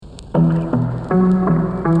This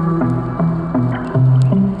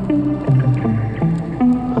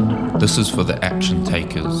is for the action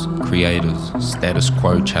takers, creators, status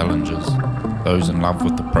quo challengers, those in love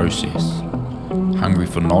with the process, hungry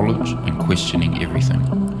for knowledge and questioning everything,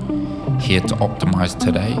 here to optimise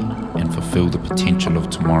today and fulfill the potential of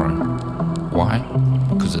tomorrow. Why?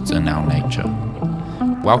 Because it's in our nature.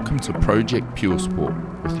 Welcome to Project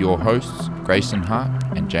Puresport with your hosts Grayson Hart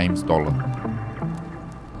and James Dollar.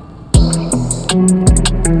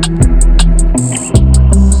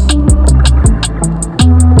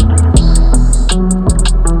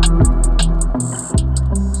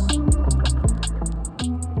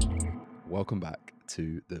 Welcome back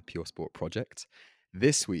to the Puresport Project.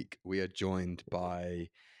 This week we are joined by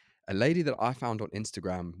a lady that I found on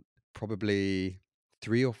Instagram probably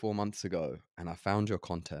 3 or 4 months ago, and I found your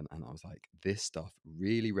content and I was like, this stuff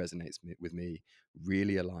really resonates with me,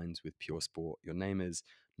 really aligns with Puresport. Your name is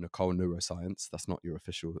Nicole Neuroscience. That's not your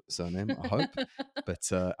official surname, I hope.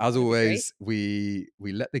 But as always, we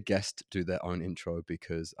let the guest do their own intro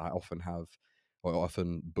because I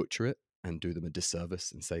often butcher it and do them a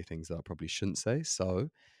disservice and say things that I probably shouldn't say. So,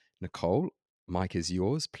 Nicole, mic is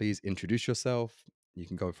yours. Please introduce yourself. You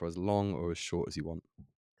can go for as long or as short as you want.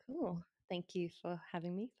 Cool. Thank you for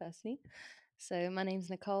having me, firstly. So, my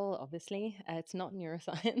name's Nicole, obviously. It's not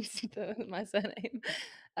neuroscience, my surname.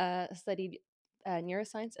 Studied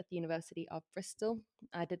neuroscience at the University of Bristol.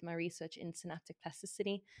 I did my research in synaptic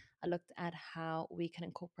plasticity. I looked at how we can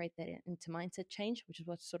incorporate that into mindset change, which is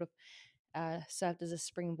what sort of served as a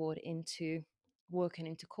springboard into working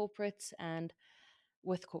into corporates and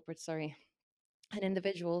with corporates, sorry, and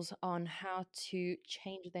individuals on how to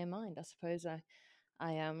change their mind. I suppose I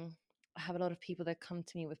have a lot of people that come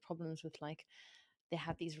to me with problems with like they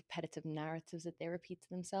have these repetitive narratives that they repeat to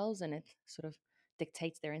themselves, and it sort of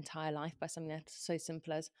dictates their entire life by something that's so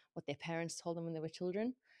simple as what their parents told them when they were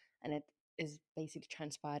children, and it is basically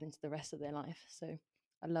transpired into the rest of their life. So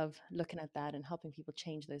I love looking at that and helping people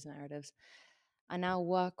change those narratives. I now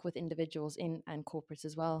work with individuals in and corporates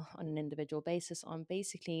as well on an individual basis on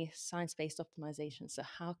basically science-based optimization. So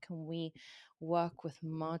how can we work with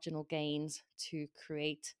marginal gains to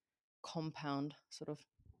create compound sort of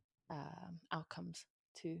outcomes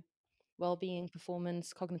to well-being,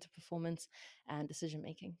 performance, cognitive performance, and decision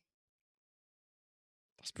making?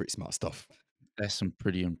 That's pretty smart stuff. That's some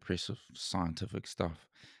pretty impressive scientific stuff.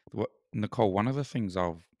 Nicole, one of the things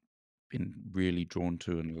I've been really drawn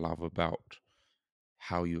to and love about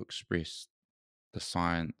how you express the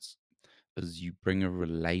science is you bring a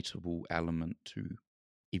relatable element to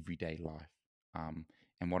everyday life.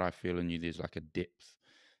 And what I feel in you, there's like a depth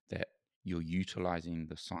that you're utilizing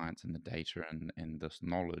the science and the data and this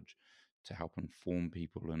knowledge to help inform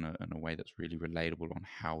people in a way that's really relatable on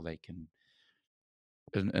how they can,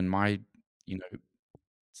 in my, you know,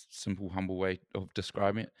 simple, humble way of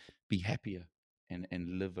describing it, be happier and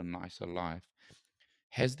live a nicer life.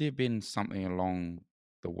 Has there been something along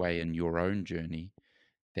the way in your own journey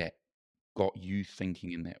that got you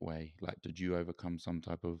thinking in that way? Like, did you overcome some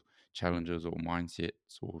type of challenges or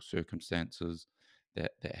mindsets or circumstances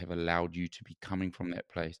that have allowed you to be coming from that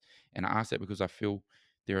place? And I ask that because I feel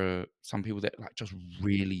there are some people that like just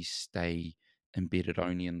really stay embedded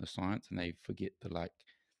only in the science and they forget the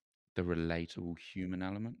relatable human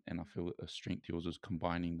element. And I feel that a strength yours is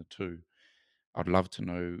combining the two. I'd love to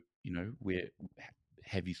know, where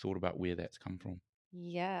have you thought about where that's come from?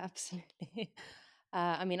 Yeah, absolutely.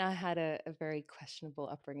 I mean, I had a very questionable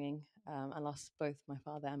upbringing. I lost both my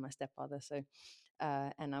father and my stepfather. So,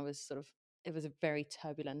 and I was sort of, it was a very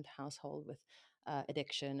turbulent household with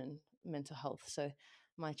addiction and mental health. So,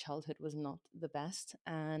 my childhood was not the best.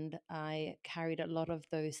 And I carried a lot of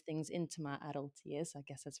those things into my adult years. I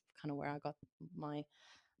guess that's kind of where I got my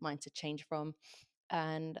mind to change from.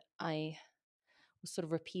 And I was sort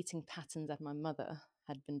of repeating patterns that my mother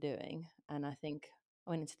had been doing. And I think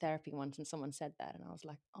I went into therapy once and someone said that, and I was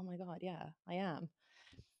like, oh my God, yeah, I am.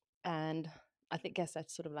 And guess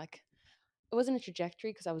that's sort of like, it wasn't a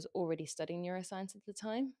trajectory because I was already studying neuroscience at the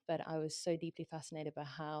time, but I was so deeply fascinated by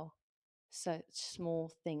how such small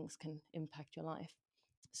things can impact your life.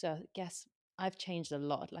 So I guess I've changed a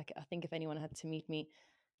lot. Like, I think if anyone had to meet me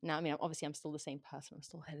now, I mean, obviously I'm still the same person. I'm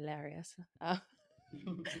still hilarious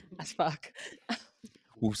as fuck.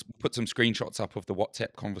 We'll put some screenshots up of the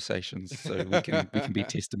WhatsApp conversations so we can be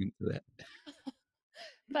testament to that.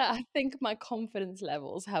 But I think my confidence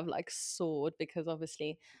levels have like soared because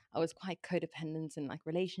obviously I was quite codependent in like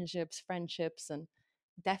relationships, friendships, and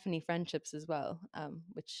definitely friendships as well,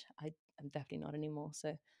 which I am definitely not anymore.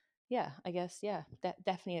 So, yeah, I guess, yeah,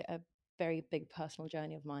 definitely a very big personal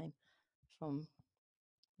journey of mine from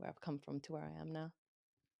where I've come from to where I am now.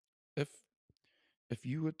 If if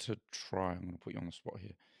you were to try, I'm going to put you on the spot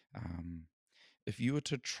here. Um, if you were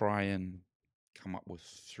to try and come up with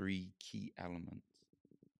three key elements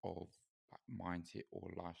of like mindset or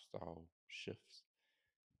lifestyle shifts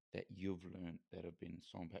that you've learned that have been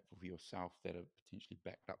so impactful for yourself, that are potentially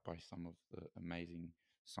backed up by some of the amazing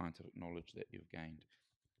scientific knowledge that you've gained,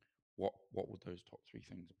 what would those top three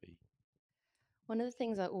things be? One of the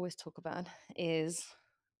things I always talk about is,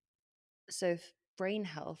 so if brain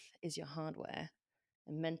health is your hardware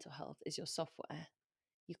and mental health is your software,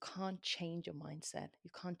 you can't change your mindset. You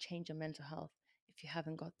can't change your mental health if you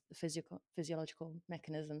haven't got the physiological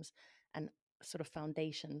mechanisms and sort of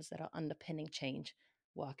foundations that are underpinning change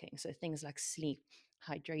working. So things like sleep,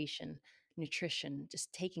 hydration, nutrition,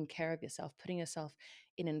 just taking care of yourself, putting yourself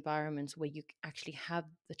in environments where you actually have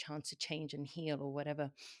the chance to change and heal, or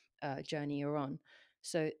whatever journey you're on.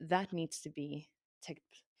 So that needs to be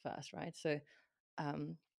ticked first, right? So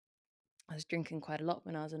um, I was drinking quite a lot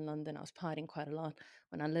when I was in London. I was partying quite a lot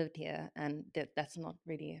when I lived here, and that's not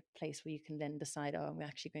really a place where you can then decide, oh, I'm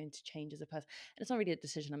actually going to change as a person. And it's not really a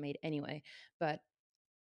decision I made anyway. But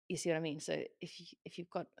you see what I mean? So if you've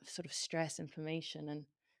got sort of stress, inflammation, and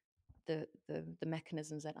the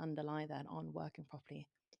mechanisms that underlie that aren't working properly,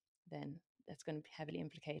 then that's going to heavily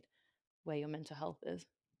implicate where your mental health is.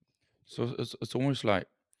 So it's almost like,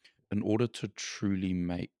 in order to truly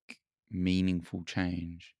make meaningful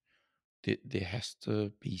change, there has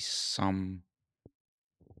to be some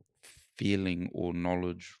feeling or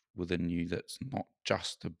knowledge within you that's not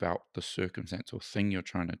just about the circumstance or thing you're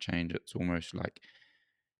trying to change. It's almost like,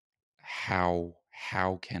 how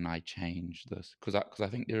can I change this? Because I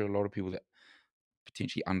think there are a lot of people that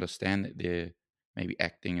potentially understand that they're maybe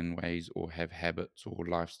acting in ways or have habits or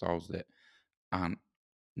lifestyles that aren't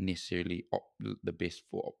necessarily the best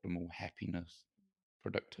for optimal happiness,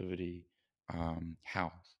 productivity,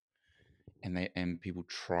 health, and people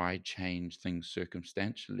try change things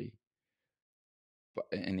circumstantially. But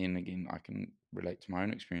and then again, I can relate to my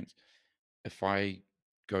own experience. If I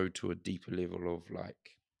go to a deeper level of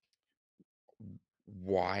like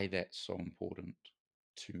why that's so important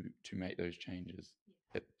to make those changes,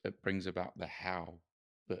 it brings about the how,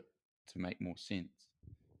 but to make more sense.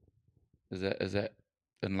 Is that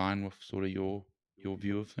in line with sort of your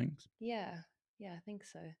view of things? Yeah, yeah, I think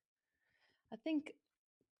so. I think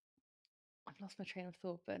I've lost my train of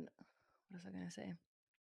thought, but what was I going to say?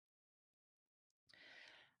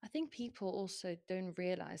 I think people also don't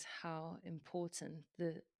realize how important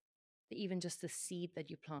even just the seed that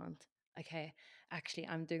you plant. Okay, actually,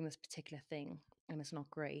 I'm doing this particular thing and it's not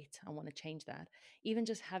great. I want to change that. Even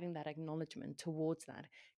just having that acknowledgement towards that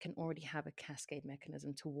can already have a cascade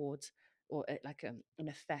mechanism towards, or like an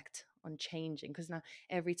effect on changing. Because now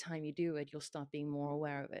every time you do it, you'll start being more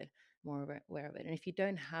aware of it, aware of it. And if you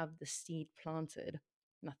don't have the seed planted,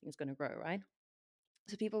 nothing's going to grow, right?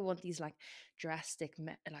 So people want these like drastic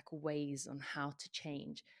like ways on how to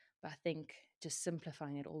change, but I think just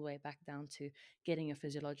simplifying it all the way back down to getting your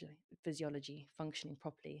physiology functioning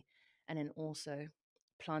properly, and then also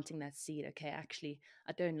planting that seed. Okay, actually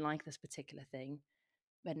I don't like this particular thing,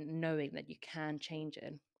 but knowing that you can change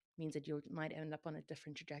it means that you might end up on a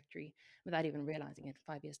different trajectory without even realizing it.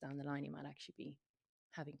 5 years down the line you might actually be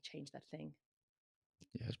having changed that thing.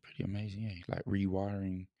 Yeah, it's pretty amazing. Yeah, like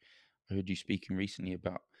rewiring. I heard you speaking recently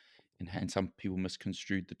about, and some people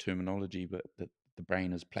misconstrued the terminology, but the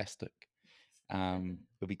brain is plastic.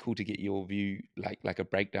 It'd be cool to get your view, like a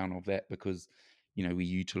breakdown of that, because we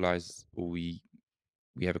utilize, or we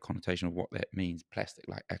have a connotation of what that means, plastic,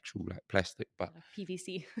 like actual like plastic, but Like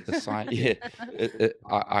PVC. the science, yeah,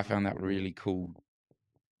 I found that really cool.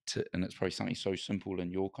 And it's probably something so simple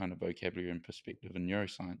in your kind of vocabulary and perspective in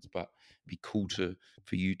neuroscience, but it'd be cool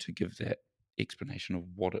for you to give that explanation of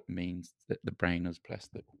what it means that the brain is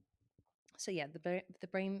plastic. So yeah, the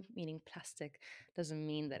brain meaning plastic doesn't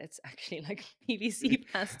mean that it's actually like PVC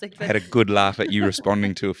plastic, I but had a good laugh at you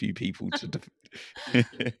responding to a few people to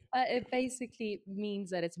it basically means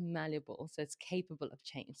that it's malleable, so it's capable of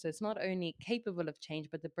change. So it's not only capable of change,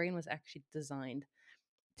 but the brain was actually designed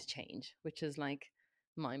to change, which is like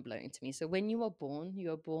mind blowing to me. So when you are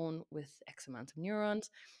born with X amount of neurons.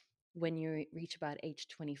 When you reach about age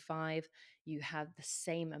 25, you have the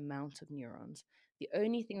same amount of neurons. The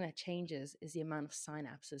only thing that changes is the amount of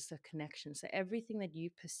synapses, so connections. So everything that you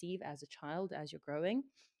perceive as a child, as you're growing,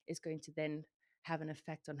 is going to then have an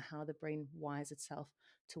effect on how the brain wires itself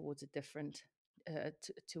towards a different,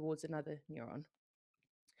 towards another neuron.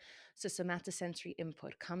 So somatosensory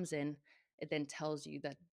input comes in, it then tells you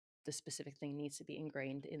that the specific thing needs to be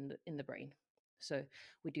ingrained in the brain. So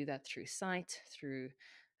we do that through sight, through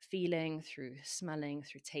feeling, through smelling,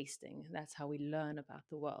 through tasting. That's how we learn about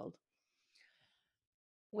the world.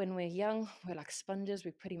 When we're young, we're like sponges.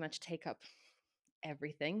 We pretty much take up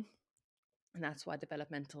everything. And that's why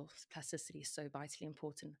developmental plasticity is so vitally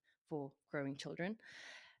important for growing children.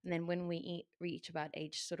 And then when we reach about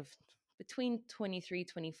age sort of between 23,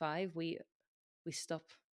 25, we stop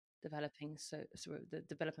developing. So the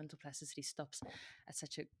developmental plasticity stops at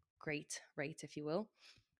such a great rate, if you will.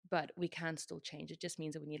 But we can still change. It just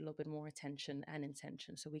means that we need a little bit more attention and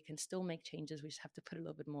intention. So we can still make changes. We just have to put a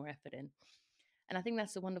little bit more effort in. And I think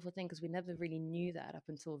that's the wonderful thing, because we never really knew that up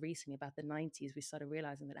until recently. About the 90s, we started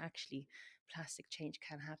realizing that actually plastic change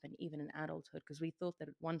can happen even in adulthood, because we thought that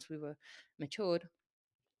once we were matured,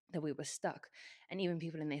 that we were stuck. And even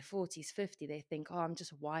people in their 40s, 50, they think, oh, I'm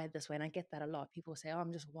just wired this way. And I get that a lot. People say, oh,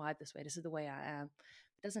 I'm just wired this way. This is the way I am.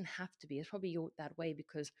 It doesn't have to be. It's probably that way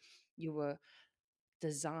because you were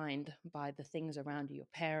designed by the things around you, your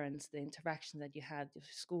parents, the interactions that you had, your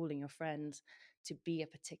schooling, your friends, to be a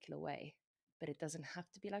particular way. But it doesn't have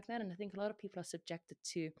to be like that. And I think a lot of people are subjected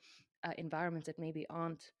to environments that maybe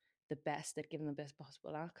aren't the best, that give them the best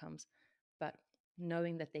possible outcomes. But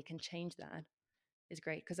knowing that they can change that is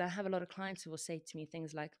great. Because I have a lot of clients who will say to me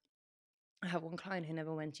things like, I have one client who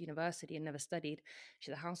never went to university and never studied.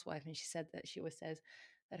 She's a housewife, and she said that she always says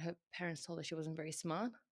that her parents told her she wasn't very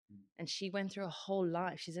smart. And she went through a whole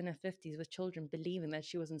life. She's in her 50s with children believing that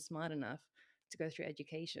she wasn't smart enough to go through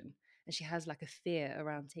education. And she has like a fear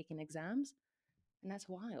around taking exams. And that's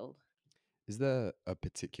wild. Is there a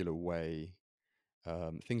particular way,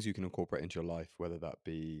 things you can incorporate into your life, whether that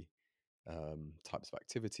be types of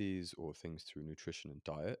activities or things through nutrition and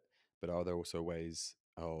diet, but are there also ways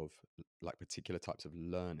of like particular types of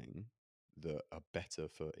learning that are better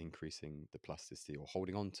for increasing the plasticity or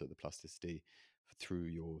holding on to the plasticity through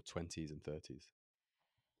your 20s and 30s?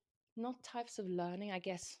 Not types of learning, I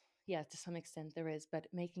guess. Yeah, to some extent there is, but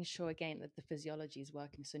making sure again that the physiology is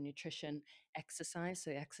working. So nutrition, exercise.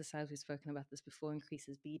 So exercise, we've spoken about this before,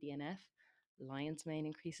 increases BDNF. Lion's mane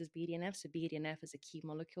increases BDNF. So BDNF is a key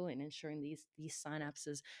molecule in ensuring these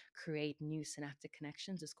synapses create new synaptic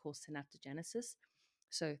connections. It's called synaptogenesis.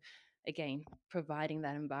 So again, providing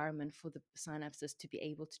that environment for the synapses to be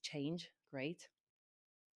able to change, great.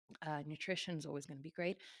 Nutrition is always going to be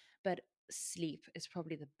great, but sleep is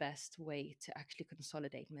probably the best way to actually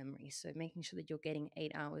consolidate memory. So making sure that you're getting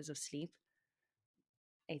 8 hours of sleep,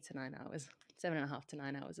 8 to 9 hours, 7.5 to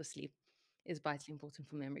 9 hours of sleep is vitally important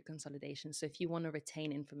for memory consolidation. So if you want to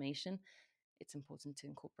retain information, it's important to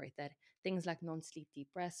incorporate that. Things like non-sleep deep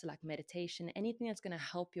breaths, like meditation, anything that's going to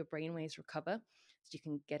help your brainwaves recover so you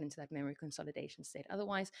can get into that memory consolidation state.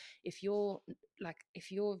 Otherwise, if you're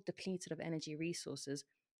depleted of energy resources,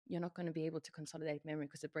 you're not going to be able to consolidate memory,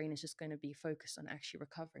 because the brain is just going to be focused on actually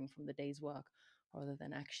recovering from the day's work rather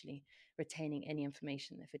than actually retaining any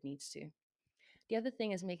information if it needs to. The other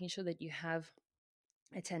thing is making sure that you have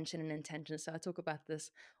attention and intention. So I talk about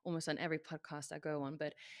this almost on every podcast I go on,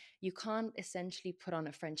 but you can't essentially put on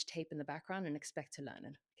a French tape in the background and expect to learn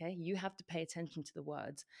it. Okay. You have to pay attention to the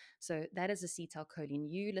words. So that is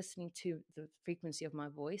acetylcholine. You listening to the frequency of my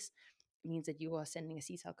voice means that you are sending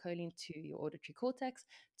acetylcholine to your auditory cortex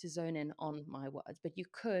to zone in on my words. But you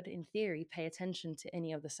could, in theory, pay attention to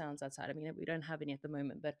any of the sounds outside. I mean, we don't have any at the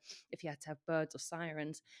moment, but if you had to have birds or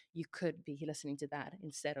sirens, you could be listening to that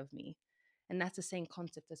instead of me. And that's the same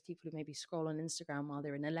concept as people who maybe scroll on Instagram while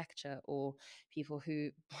they're in a lecture, or people who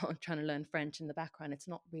are trying to learn French in the background. It's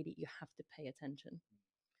not really, you have to pay attention.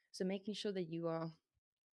 So making sure that you are,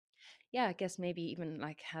 yeah, I guess maybe even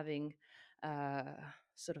like having uh,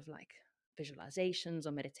 sort of like visualizations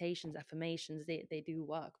or meditations, affirmations, they do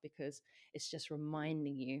work, because it's just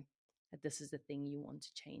reminding you that this is the thing you want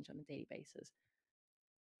to change on a daily basis.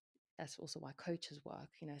 That's also why coaches work,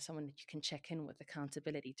 someone that you can check in with,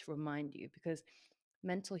 accountability to remind you, because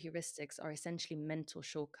mental heuristics are essentially mental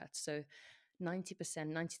shortcuts. So 90%,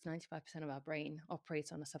 90 to 95% of our brain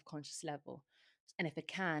operates on a subconscious level. And if it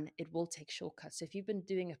can, it will take shortcuts. So if you've been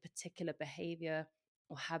doing a particular behavior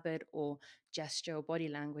or habit or gesture or body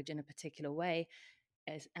language in a particular way,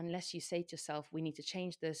 unless you say to yourself, we need to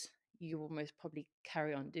change this, you will most probably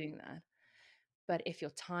carry on doing that. But if you're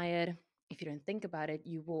tired, if you don't think about it,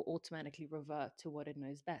 you will automatically revert to what it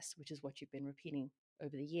knows best, which is what you've been repeating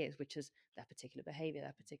over the years, which is that particular behavior,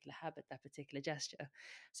 that particular habit, that particular gesture.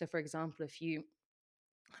 So, for example, if you,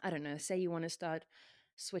 I don't know, say you want to start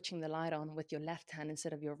switching the light on with your left hand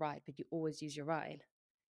instead of your right, but you always use your right.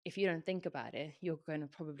 If you don't think about it, you're going to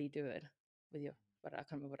probably do it with your but I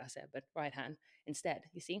can't remember what I said, but right hand instead,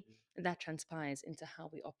 you see? And that transpires into how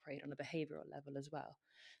we operate on a behavioral level as well.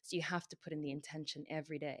 So you have to put in the intention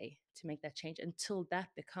every day to make that change until that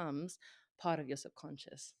becomes part of your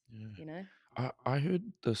subconscious, Yeah. you know? I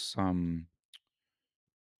heard this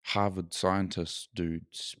Harvard scientist dude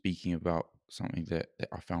speaking about something that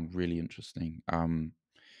I found really interesting. And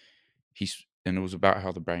it was about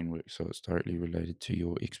how the brain works, so it's totally related to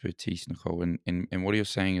your expertise, Nicole. And what he was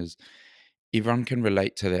saying is everyone can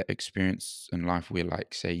relate to that experience in life where,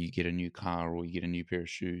 like, say you get a new car or you get a new pair of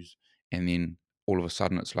shoes, and then all of a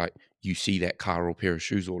sudden it's like you see that car or pair of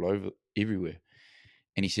shoes all over everywhere.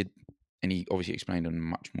 And he said, and he obviously explained in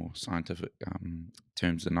much more scientific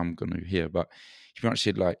terms than I'm going to hear, but he pretty much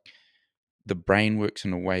said, like, the brain works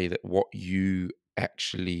in a way that what you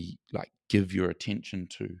actually like give your attention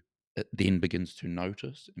to, it then begins to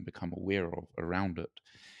notice and become aware of around it.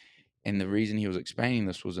 And the reason he was explaining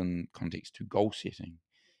this was in context to goal setting.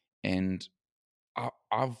 And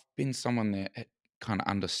I've been someone that kind of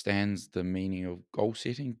understands the meaning of goal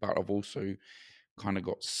setting, but I've also kind of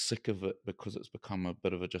got sick of it because it's become a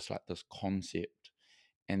bit of a just like this concept.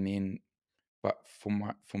 And then, but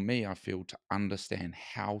for me, I feel to understand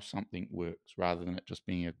how something works rather than it just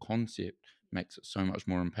being a concept makes it so much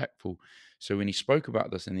more impactful. So when he spoke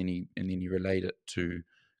about this, and then he related it to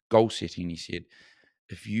goal setting, he said,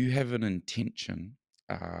 if you have an intention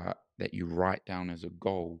that you write down as a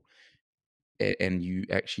goal, and you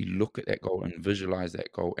actually look at that goal and visualize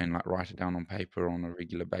that goal and like write it down on paper on a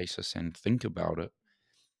regular basis and think about it,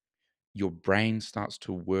 your brain starts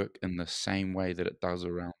to work in the same way that it does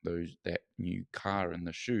around that new car and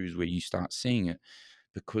the shoes, where you start seeing it.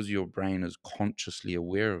 Because your brain is consciously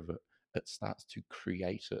aware of it, it starts to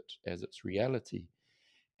create it as its reality.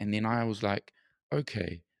 And then I was like,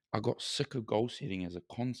 okay, I got sick of goal setting as a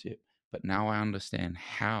concept, but now I understand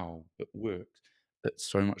how it works. It's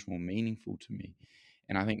so much more meaningful to me.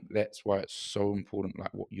 And I think that's why it's so important,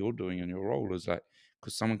 like what you're doing in your role is like,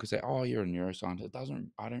 because someone could say, oh, you're a neuroscientist.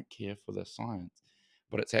 I don't care for the science,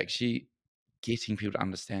 but it's actually getting people to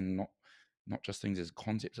understand not just things as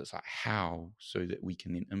concepts, it's like how, so that we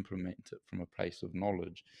can then implement it from a place of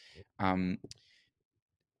knowledge. Um,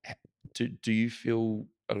 do you feel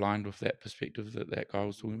aligned with that perspective that guy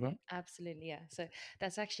was talking about? Absolutely, yeah. So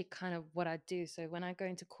that's actually kind of what I do. So when I go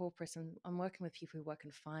into corporates and I'm working with people who work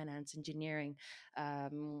in finance, engineering,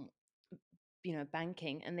 um,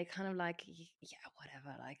 banking, and they're kind of like, yeah,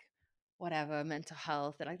 whatever, like whatever, mental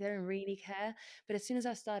health. They're like, they don't really care. But as soon as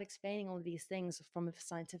I start explaining all of these things from a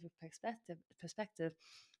scientific perspective,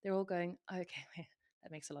 they're all going, okay,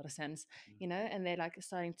 that makes a lot of sense, and they're like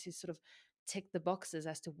starting to sort of tick the boxes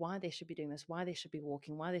as to why they should be doing this, why they should be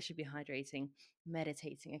walking, why they should be hydrating,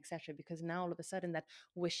 meditating, etc. Because now all of a sudden that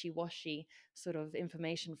wishy-washy sort of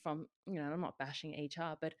information from, I'm not bashing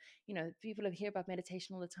HR, but people hear about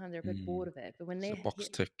meditation all the time. They're a bit Mm. bored of it. But when It's a they hear, box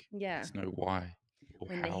tick. yeah, It's no why or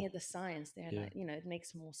when they how. hear the science, they're Yeah. like, it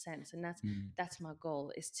makes more sense. And that's Mm. that's my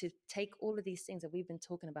goal, is to take all of these things that we've been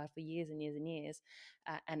talking about for years and years and years,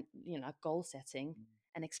 and like goal setting,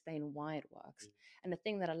 and explain why it works. And the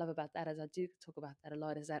thing that I love about that, as I do talk about that a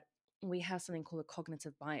lot, is that we have something called a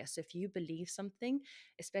cognitive bias. So if you believe something,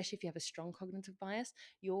 especially if you have a strong cognitive bias,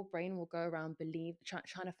 your brain will go around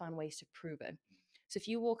trying to find ways to prove it. So if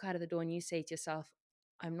you walk out of the door and you say to yourself,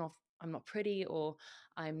 I'm not pretty, or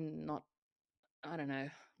I'm not, I don't know,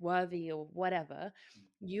 worthy or whatever,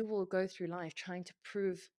 you will go through life trying to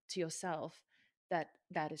prove to yourself that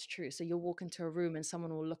that is true. So you'll walk into a room and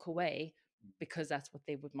someone will look away because that's what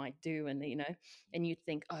they might do. And, and you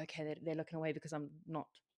think, oh, okay, they're looking away because I'm not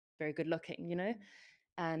very good looking.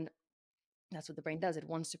 And that's what the brain does. It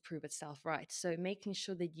wants to prove itself right. So making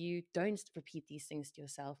sure that you don't repeat these things to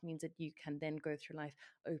yourself means that you can then go through life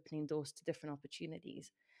opening doors to different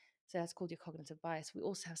opportunities. So that's called your cognitive bias. We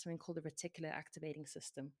also have something called the reticular activating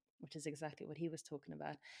system, which is exactly what he was talking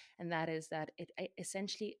about. And that is that it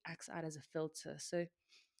essentially acts out as a filter. So if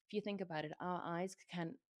you think about it, our eyes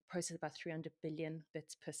can process about 300 billion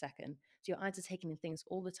bits per second. So your eyes are taking in things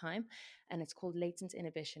all the time, and it's called latent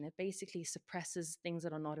inhibition. It basically suppresses things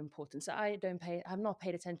that are not important. So I've not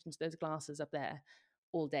paid attention to those glasses up there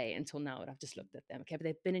all day until now, and I've just looked at them. Okay, but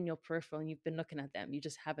they've been in your peripheral and you've been looking at them. You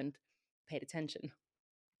just haven't paid attention.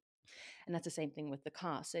 And that's the same thing with the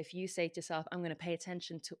car. So if you say to yourself, I'm going to pay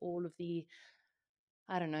attention to all of the,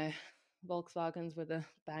 I don't know, Volkswagens with a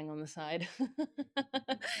bang on the side,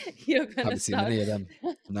 you're going to Haven't seen start. any of them.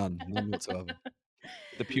 None whatsoever.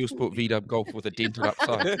 The Pure Sport VW Golf with a dented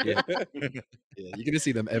upside. Yeah. Yeah, you're gonna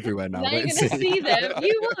see them everywhere now. Now Wait you're and going to see. see them.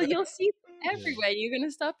 You'll see them Yeah. everywhere. You're going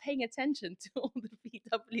to start paying attention to all the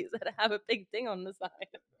VWs that have a big thing on the side.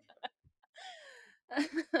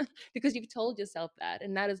 because you've told yourself that,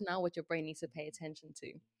 and that is now what your brain needs to pay attention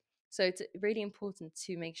to. So it's really important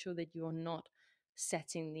to make sure that you're not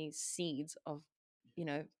setting these seeds of, you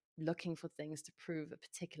know, looking for things to prove a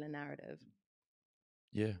particular narrative.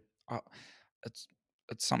 Yeah. I, it's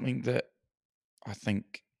it's something that I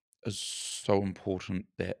think is so important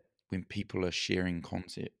that when people are sharing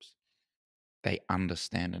concepts, they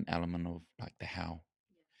understand an element of like the how,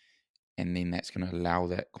 and then that's going to allow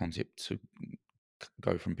that concept to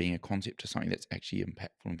go from being a concept to something that's actually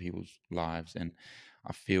impactful in people's lives. And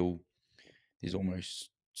I feel there's almost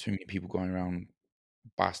too many people going around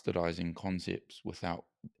bastardizing concepts without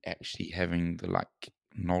actually having the like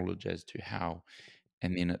knowledge as to how,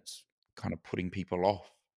 and then it's kind of putting people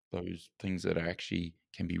off those things that are actually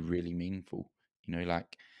can be really meaningful,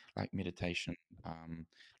 like meditation,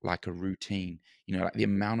 like a routine, like the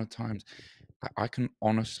amount of times I can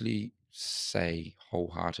honestly say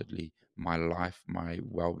wholeheartedly my life, my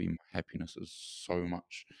well-being, my happiness is so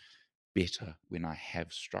much better when I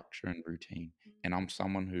have structure and routine. And I'm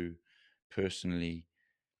someone who personally,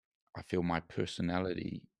 I feel my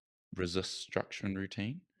personality resists structure and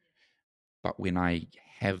routine. But when I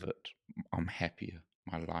have it, I'm happier.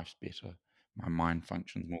 My life's better. My mind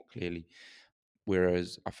functions more clearly.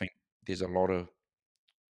 Whereas I think there's a lot of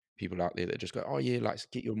people out there that just go, "Oh yeah, like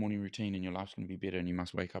get your morning routine and your life's going to be better, and you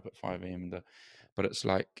must wake up at 5 a.m." But it's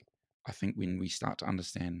like I think when we start to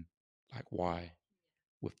understand like why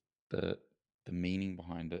with the the meaning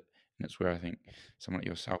behind it, and it's where I think someone like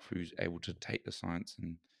yourself who's able to take the science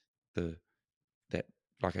and the that,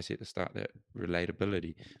 like I said at the start, that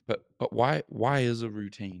relatability. But why is a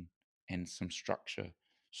routine and some structure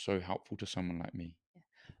so helpful to someone like me? Yeah.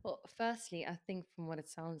 Well, firstly, I think from what it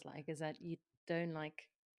sounds like is that you don't like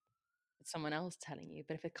someone else telling you,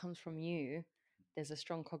 but if it comes from you, there's a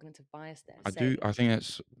strong cognitive bias there. I do. Say, I think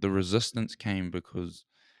that's the resistance came because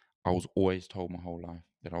I was always told my whole life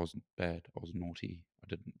that I was bad, I was naughty, I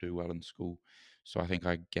didn't do well in school. So I think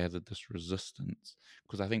I gathered this resistance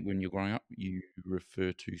because I think when you're growing up, you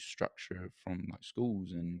refer to structure from like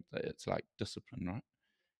schools and it's like discipline, right?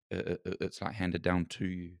 It's like handed down to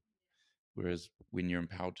you. Whereas when you're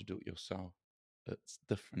empowered to do it yourself, it's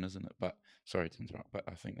different, isn't it? But sorry to interrupt, but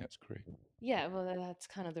I think that's correct. yeah, well, that's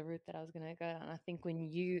kind of the route that I was going to go down. I think when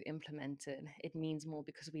you implement it, it means more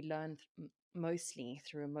because we learn mostly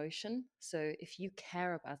through emotion. So if you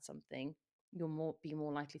care about something, you'll be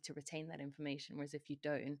more likely to retain that information. Whereas if you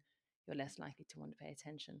don't, you're less likely to want to pay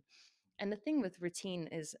attention. And the thing with routine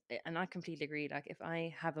is, and I completely agree, like if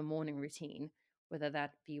I have a morning routine, whether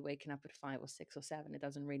that be waking up at 5 or 6 or 7, it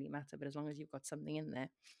doesn't really matter. But as long as you've got something in there,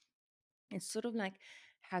 it's sort of like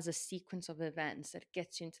has a sequence of events that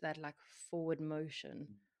gets you into that like forward motion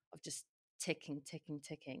of just ticking, ticking,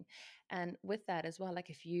 ticking. And with that as well, like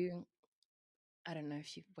if you, I don't know,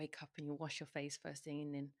 if you wake up and you wash your face first thing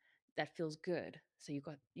and then that feels good. So you've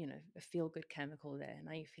got, a feel good chemical there.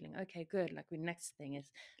 Now you're feeling okay, good. Like the next thing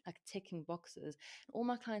is like ticking boxes. All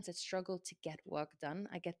my clients that struggle to get work done,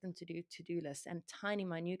 I get them to do to-do lists and tiny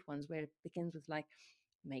minute ones where it begins with like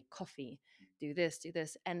make coffee, do this.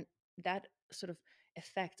 And that sort of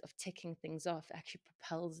effect of ticking things off actually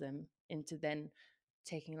propels them into then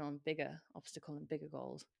taking on bigger obstacle and bigger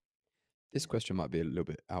goals. This question might be a little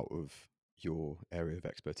bit out of your area of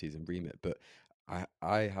expertise and remit, but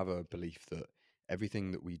I have a belief that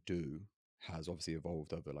everything that we do has obviously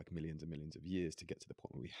evolved over like millions and millions of years to get to the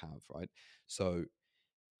point where we have, right? So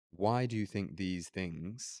why do you think these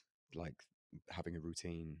things, like having a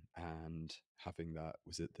routine and having that,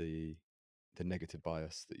 was it the negative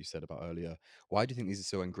bias that you said about earlier, why do you think these are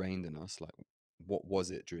so ingrained in us? Like, what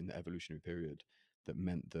was it during the evolutionary period that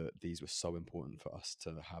meant that these were so important for us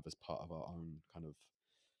to have as part of our own kind of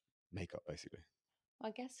makeup, basically?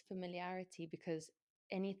 I guess familiarity, because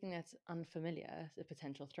anything that's unfamiliar is a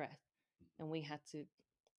potential threat, and we had to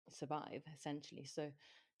survive essentially. So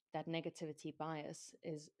that negativity bias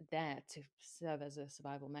is there to serve as a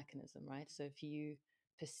survival mechanism, right? So if you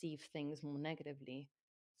perceive things more negatively,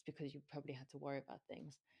 it's because you probably had to worry about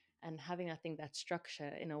things. And having, I think, that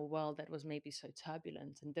structure in a world that was maybe so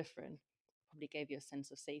turbulent and different probably gave you a sense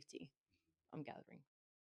of safety, I'm gathering.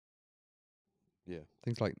 Yeah,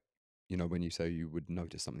 things like, when you say you would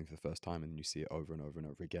notice something for the first time and then you see it over and over and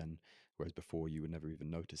over again, whereas before you would never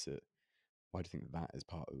even notice it. Why do you think that is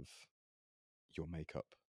part of your makeup?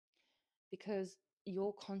 Because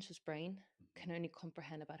your conscious brain can only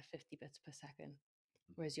comprehend about 50 bits per second,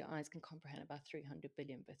 whereas your eyes can comprehend about 300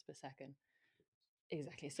 billion bits per second.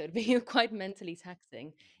 Exactly. So it'd be quite mentally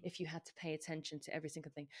taxing if you had to pay attention to every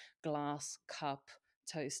single thing: glass, cup,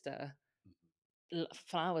 toaster,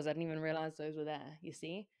 flowers. I didn't even realize those were there. You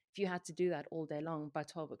see? If you had to do that all day long, by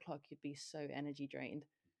 12 o'clock, you'd be so energy drained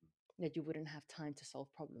that you wouldn't have time to solve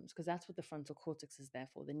problems, because that's what the frontal cortex is there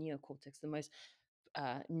for. The neocortex, the most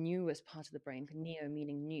newest part of the brain, neo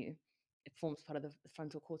meaning new. It forms part of the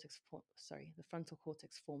frontal cortex. The frontal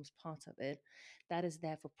cortex forms part of it. That is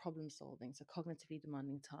there for problem solving, so cognitively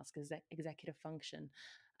demanding tasks, executive function,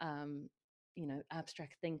 um,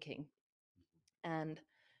 abstract thinking, and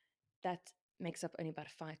that makes up only about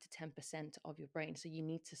 5 to 10% of your brain. So you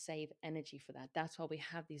need to save energy for that. That's why we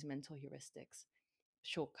have these mental heuristics,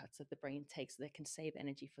 shortcuts that the brain takes that can save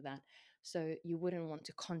energy for that. So you wouldn't want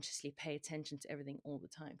to consciously pay attention to everything all the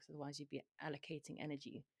time, because otherwise you'd be allocating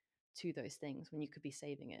energy to those things when you could be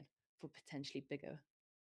saving it for potentially bigger.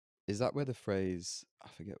 Is that where the phrase, I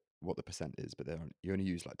forget what the percent is, but you only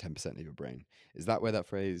use like 10% of your brain? Is that where that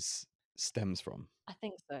phrase stems from? I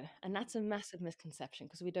think so. And that's a massive misconception,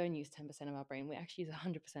 because we don't use 10% of our brain. We actually use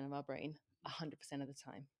 100% of our brain 100% of the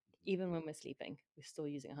time. Even when we're sleeping, we're still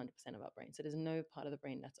using 100% of our brain. So there's no part of the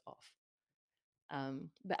brain that's off.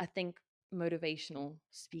 But I think motivational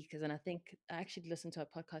speakers, and I think I actually listened to a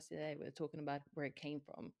podcast today where they're talking about where it came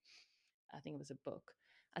from. I think it was a book.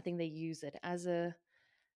 I think they use it as a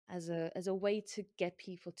way to get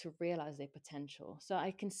people to realize their potential. So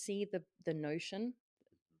I can see the notion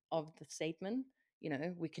of the statement.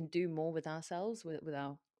 We can do more with ourselves, with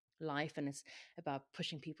our life, and it's about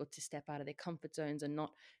pushing people to step out of their comfort zones and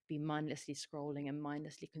not be mindlessly scrolling and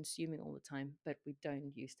mindlessly consuming all the time. But we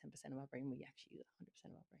don't use 10% of our brain, we actually use 100%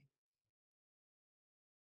 of our brain.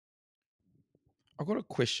 I've got a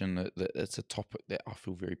question that it's a topic that I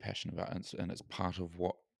feel very passionate about, and it's part of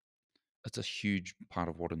what it's a huge part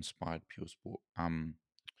of what inspired Pure Sport. I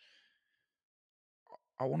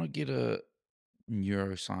want to get a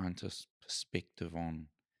neuroscientist perspective on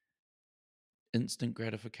instant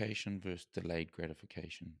gratification versus delayed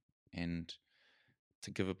gratification. And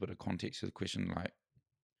to give a bit of context to the question, like,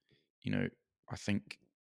 you know, I think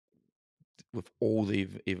with all the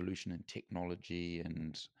evolution in technology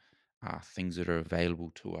and things that are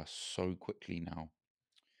available to us so quickly now,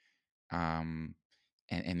 and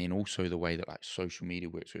then also the way that like social media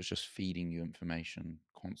works, where it's just feeding you information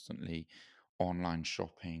constantly, online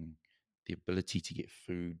shopping, the ability to get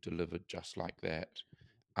food delivered just like that.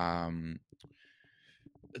 Um,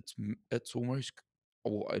 it's almost,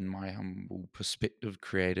 or in my humble perspective,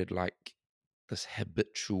 created like this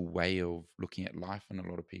habitual way of looking at life in a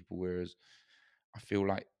lot of people. Whereas I feel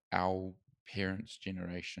like our parents'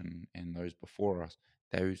 generation and those before us,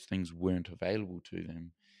 those things weren't available to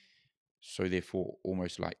them. So therefore,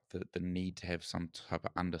 almost like the need to have some type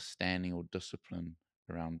of understanding or discipline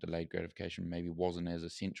around delayed gratification maybe wasn't as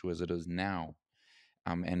essential as it is now.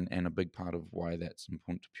 And a big part of why that's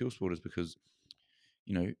important to Pure Sport is because,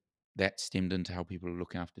 you know, that stemmed into how people are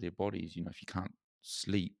looking after their bodies. You know, if you can't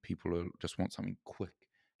sleep, people just want something quick,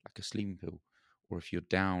 like a sleeping pill. Or if you're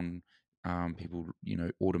down, people,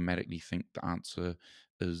 automatically think the answer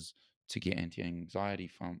is to get anti-anxiety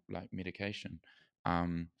from like medication.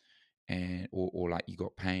 Or like you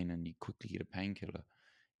got pain and you quickly get a painkiller.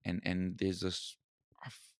 And there's this,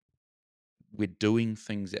 we're doing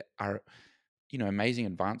things that are, amazing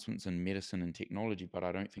advancements in medicine and technology, but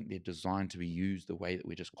I don't think they're designed to be used the way that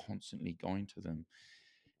we're just constantly going to them.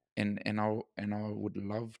 And I would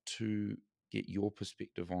love to get your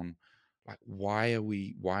perspective on, like, why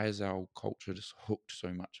is our culture just hooked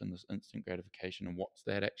so much in this instant gratification, and what's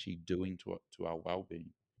that actually doing to our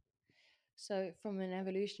well-being? So, from an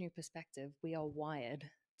evolutionary perspective, we are wired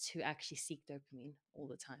to actually seek dopamine all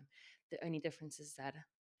the time. The only difference is that,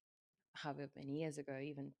 however many years ago,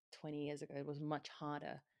 even 20 years ago, it was much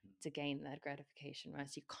harder to gain that gratification, right?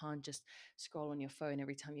 So, you can't just scroll on your phone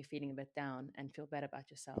every time you're feeling a bit down and feel better about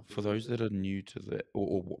yourself. For those that are new to the,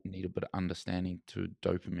 or need a bit of understanding to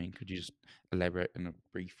dopamine, could you just elaborate in a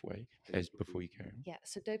brief way as before you carry on? Yeah,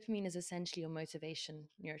 so dopamine is essentially your motivation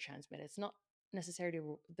neurotransmitter. It's not necessarily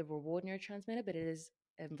the reward neurotransmitter, but it is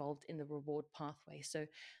involved in the reward pathway. So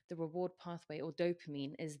the reward pathway, or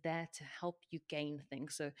dopamine, is there to help you gain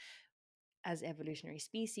things. So as evolutionary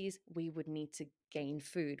species, we would need to gain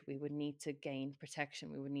food, we would need to gain protection,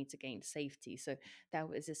 we would need to gain safety. So that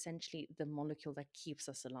was essentially the molecule that keeps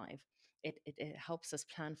us alive. It helps us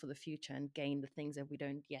plan for the future and gain the things that we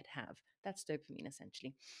don't yet have. That's dopamine,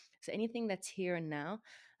 essentially. So anything that's here and now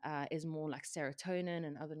is more like serotonin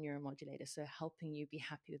and other neuromodulators, so helping you be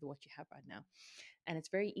happy with what you have right now. And it's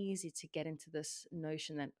very easy to get into this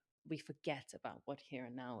notion that we forget about what here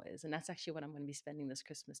and now is. And that's actually what I'm going to be spending this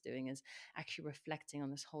Christmas doing, is actually reflecting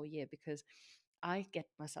on this whole year, because I get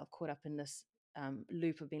myself caught up in this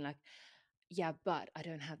loop of being like, yeah, but I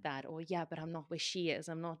don't have that, or yeah, but I'm not where she is,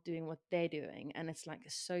 I'm not doing what they're doing. And it's like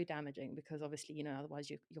so damaging because obviously, otherwise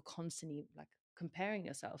you're constantly like comparing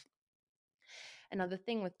yourself. Another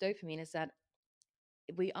thing with dopamine is that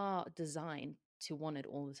we are designed to want it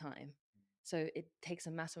all the time. So it takes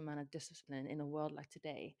a massive amount of discipline in a world like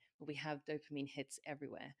today where we have dopamine hits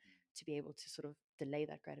everywhere to be able to sort of delay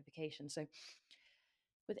that gratification. So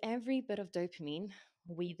with every bit of dopamine,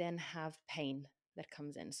 we then have pain that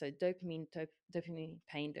comes in. So dopamine,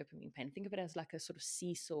 pain, dopamine, pain. Think of it as like a sort of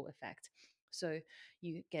seesaw effect. So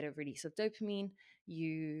you get a release of dopamine,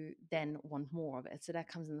 you then want more of it. So that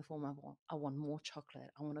comes in the form of, well, I want more chocolate.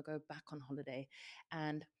 I want to go back on holiday.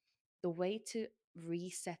 And the way to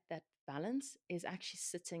reset that balance is actually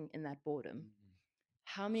sitting in that boredom.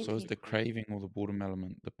 How many So is the people? craving or the boredom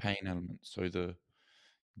element the pain element? So the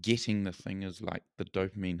getting the thing is like the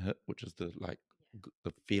dopamine hit, which is the like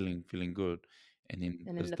the feeling good, and then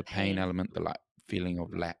And then is the the pain pain, element the like feeling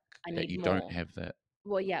of lack I that need you don't more. have that.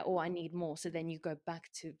 Well, yeah, or I need more. So then you go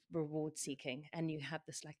back to reward seeking and you have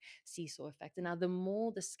this like seesaw effect. And now the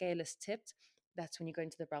more the scale is tipped, that's when you go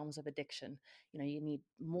into the realms of addiction. You need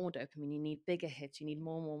more dopamine, you need bigger hits, you need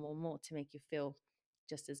more to make you feel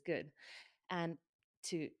just as good. And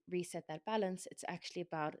to reset that balance, it's actually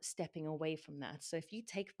about stepping away from that. So if you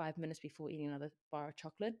take 5 minutes before eating another bar of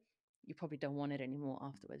chocolate, you probably don't want it anymore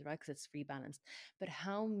afterwards, right? Because it's rebalanced. But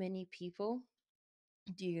how many people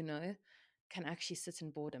do you know can actually sit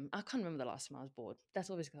in boredom? I can't remember the last time I was bored. That's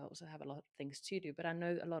always because I also have a lot of things to do, but I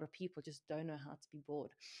know a lot of people just don't know how to be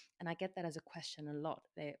bored. And I get that as a question a lot.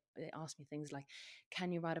 They ask me things like,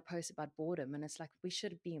 can you write a post about boredom? And it's like, we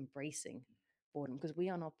should be embracing boredom because we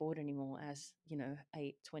are not bored anymore as,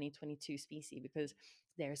 a 2022 species because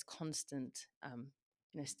there is constant,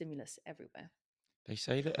 stimulus everywhere. They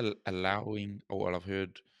say that allowing, or well, I've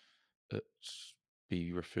heard it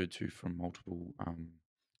be referred to from multiple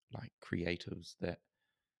like creatives that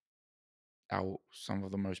our some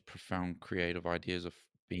of the most profound creative ideas of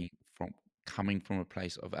being from coming from a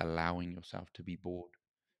place of allowing yourself to be bored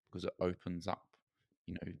because it opens up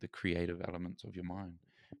the creative elements of your mind,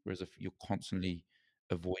 whereas if you're constantly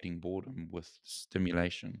avoiding boredom with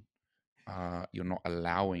stimulation, you're not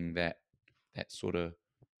allowing that sort of,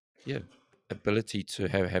 yeah, ability to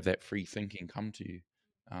have that free thinking come to you.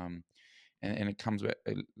 um, and it comes back,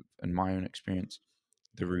 in my own experience,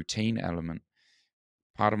 the routine element.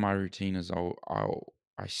 Part of my routine is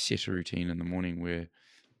I set a routine in the morning where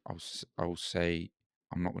I'll say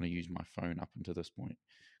I'm not going to use my phone up until this point,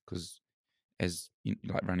 because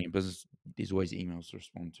like running a business, there's always emails to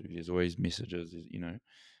respond to, there's always messages,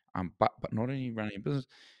 but not only running a business,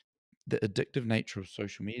 the addictive nature of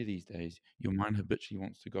social media these days, your mind habitually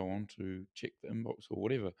wants to go on to check the inbox or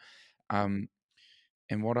whatever. Um,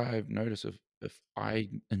 and what I've noticed, if I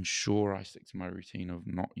ensure I stick to my routine of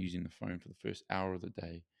not using the phone for the first hour of the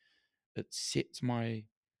day, it sets my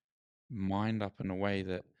mind up in a way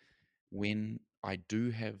that when I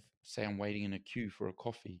do have, say, I'm waiting in a queue for a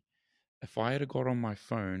coffee, if I had got on my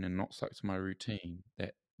phone and not stuck to my routine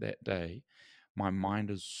that day, my mind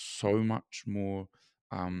is so much more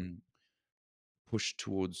um, pushed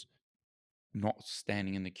towards not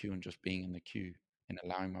standing in the queue and just being in the queue and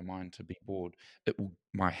allowing my mind to be bored.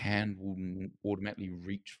 My hand will automatically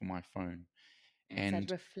reach for my phone. It's that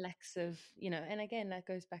And reflexive, and again, that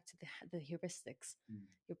goes back to the heuristics.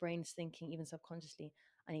 Your brain's thinking, even subconsciously,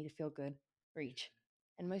 I need to feel good, reach.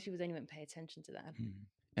 And most people don't even pay attention to that. mm,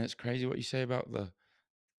 and it's crazy what you say about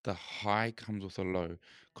the high comes with a low.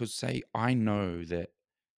 Because say I know that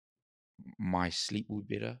my sleep will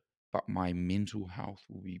be better, but my mental health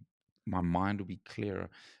will be, my mind will be clearer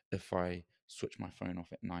if I switch my phone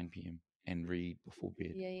off at 9 p.m. and read before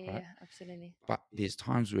bed, Yeah, yeah, right? yeah, absolutely. But there's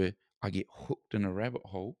times where I get hooked in a rabbit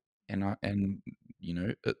hole,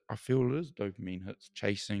 I feel it is dopamine hits,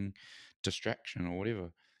 chasing distraction or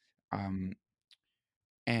whatever. Um,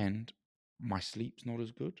 and my sleep's not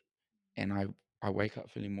as good, and I wake up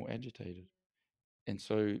feeling more agitated. And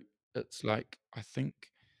so it's like, I think,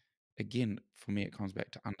 again, for me, it comes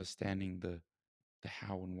back to understanding the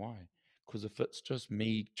how and why. Because if it's just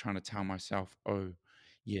me trying to tell myself, oh,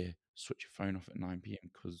 yeah, switch your phone off at 9 p.m.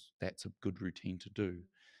 because that's a good routine to do.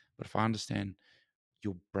 But if I understand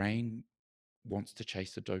your brain wants to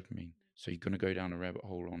chase the dopamine, so you're going to go down a rabbit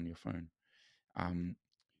hole on your phone. Um,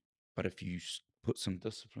 but if you put some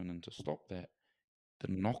discipline in to stop that, the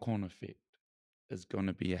knock on effect is going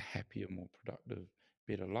to be a happier, more productive,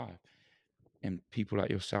 better life. And people like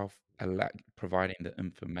yourself providing the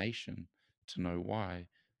information to know why,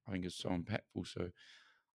 I think is so impactful. So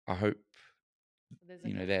I hope There's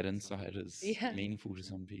a that insight is yeah. meaningful to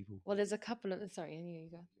some people. Well, there's a couple of sorry, you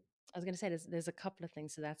go. I was going to say there's a couple of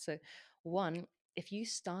things to that. So, one, if you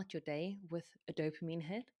start your day with a dopamine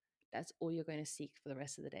hit, that's all you're going to seek for the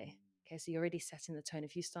rest of the day. Okay, so you're already setting the tone.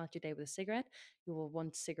 If you start your day with a cigarette, you will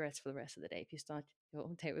want cigarettes for the rest of the day. If you start your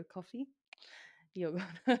day with coffee, you're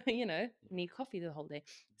going to, need coffee the whole day.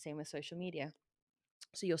 Same with social media.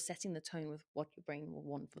 So you're setting the tone with what your brain will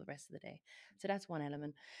want for the rest of the day. So that's one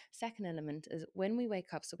element. Second element is when we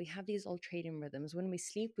wake up, so we have these ultradian rhythms. When we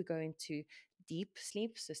sleep, we go into deep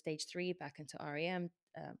sleep, so stage 3, back into REM,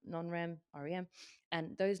 non-REM, REM.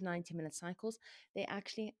 And those 90-minute cycles, they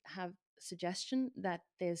actually have suggestion that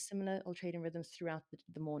there's similar ultradian rhythms throughout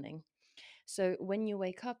the morning. So when you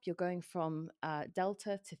wake up, you're going from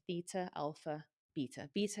delta to theta, alpha, beta.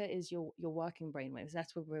 Beta is your working brainwaves.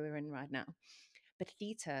 That's what we're in right now. But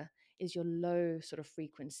theta is your low sort of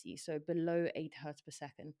frequency, so below 8 hertz per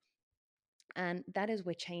second. And that is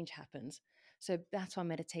where change happens. So that's why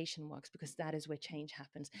meditation works, because that is where change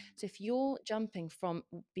happens. So if you're jumping from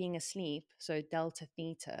being asleep, so delta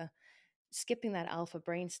theta, skipping that alpha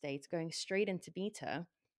brain state, going straight into beta,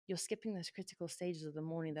 you're skipping those critical stages of the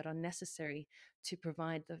morning that are necessary to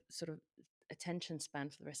provide the sort of attention span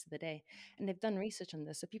for the rest of the day. And they've done research on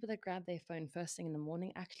this. So people that grab their phone first thing in the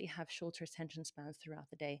morning actually have shorter attention spans throughout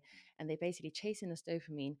the day. And they basically chasing this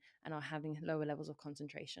dopamine and are having lower levels of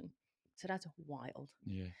concentration. So that's wild.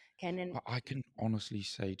 Yeah. Okay, and then I can honestly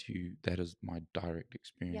say to you that is my direct yeah,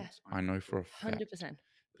 experience. I know for a fact 100%.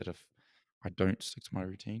 that if I don't stick to my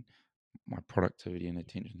routine, my productivity and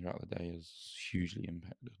attention throughout the day is hugely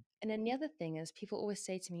impacted. And then the other thing is, people always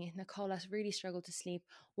say to me, Nicole, I really struggle to sleep.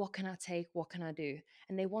 What can I take? What can I do?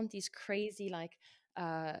 And they want these crazy, like,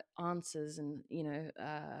 answers and,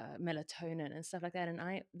 melatonin and stuff like that.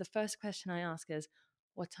 And the first question I ask is,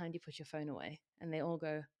 what time do you put your phone away? And they all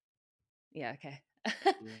go, yeah, okay.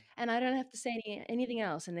 And I don't have to say anything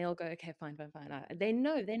else. And they all go, okay, fine, fine, fine. They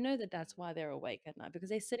know that that's why they're awake at night, because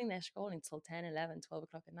they're sitting there scrolling till 10, 11, 12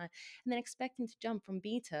 o'clock at night, and then expecting to jump from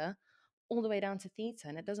beta all the way down to theta.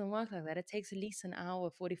 And it doesn't work like that. It takes at least an hour,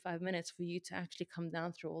 45 minutes for you to actually come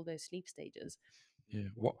down through all those sleep stages. Yeah.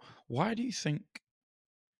 Why do you think?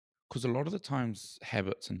 Because a lot of the times,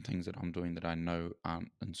 habits and things that I'm doing that I know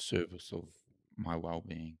aren't in service of my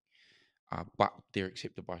well-being, but they're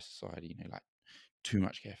accepted by society. Like too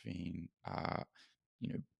much caffeine,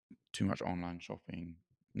 you know, too much online shopping,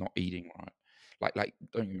 not eating right. Like,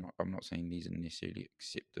 don't get me wrong, I'm not saying these are necessarily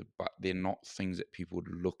accepted, but they're not things that people would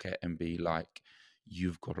look at and be like,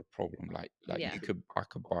 "You've got a problem." Like Yeah. I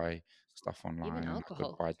could buy stuff Even online and I could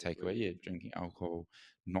alcohol. buy takeaway. Yeah, drinking alcohol,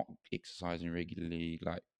 not exercising regularly,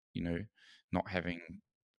 like you know, not having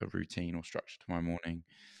a routine or structure to my morning.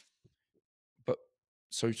 But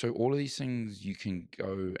so all of these things you can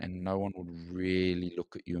go and no one would really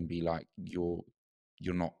look at you and be like, you're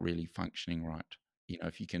not really functioning right.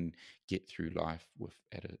 If you can get through life with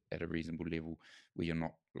at a reasonable level where you're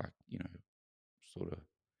not like, sort of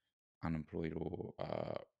unemployed or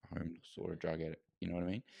homeless or a drug addict, you know what I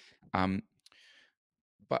mean? Um,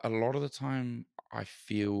 but a lot of the time I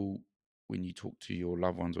feel when you talk to your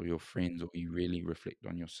loved ones or your friends or you really reflect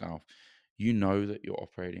on yourself, you know that you're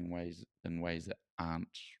operating in ways that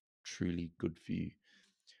aren't truly good for you.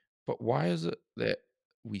 But why is it that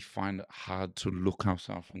we find it hard to look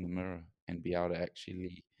ourselves in the mirror and be able to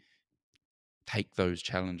actually take those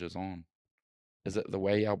challenges on? Is it the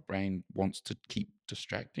way our brain wants to keep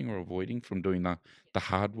distracting or avoiding from doing the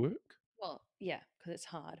hard work? Well, yeah, because it's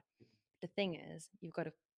hard. The thing is, you've got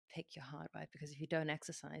to pick your heart, right? Because if you don't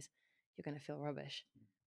exercise, you're going to feel rubbish.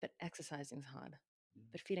 But exercising is hard.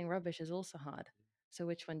 But feeling rubbish is also hard. So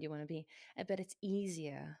which one do you want to be? I bet it's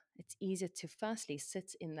easier. It's easier to firstly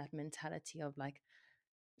sit in that mentality of like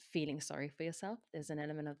feeling sorry for yourself. There's an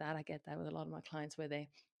element of that. I get that with a lot of my clients where they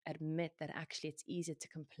admit that actually it's easier to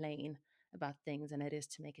complain about things than it is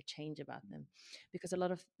to make a change about them. Because a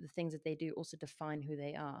lot of the things that they do also define who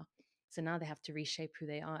they are. So now they have to reshape who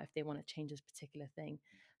they are if they want to change this particular thing.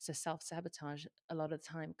 So self sabotage a lot of the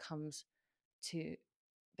time comes to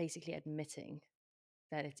basically admitting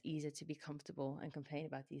that it's easier to be comfortable and complain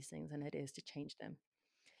about these things than it is to change them.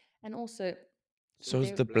 And also, So is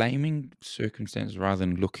there, the blaming circumstance rather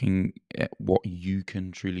than looking at what you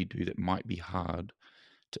can truly do that might be hard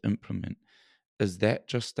to implement, is that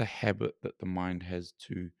just a habit that the mind has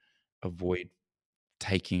to avoid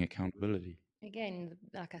taking accountability? again,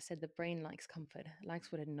 like I said, the brain likes comfort,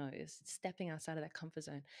 likes what it knows. Stepping outside of that comfort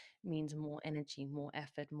zone means more energy, more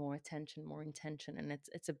effort, more attention, more intention, and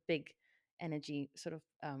it's a big energy sort of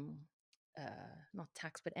not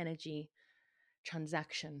tax but energy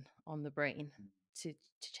transaction on the brain. to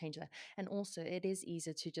change that. And also, it is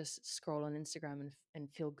easier to just scroll on Instagram and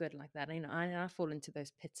feel good like that. I fall into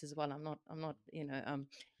those pits as well. I'm not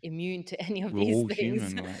immune to any of We're these all things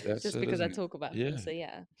human, like that's just it, because I isn't it? talk about them. Yeah. So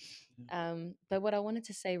yeah. But what I wanted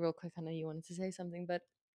to say real quick, I know you wanted to say something, but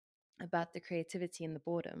about the creativity and the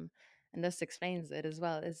boredom, and this explains it as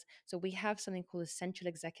well, is so we have something called a central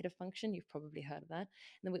executive function. You've probably heard of that. And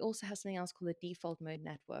then we also have something else called a default mode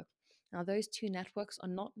network. Now those two networks are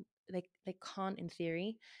not, they can't in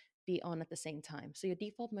theory be on at the same time. So your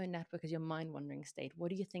default mode network is your mind wandering state.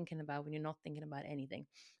 What are you thinking about when you're not thinking about anything?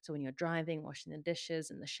 So when you're driving, washing the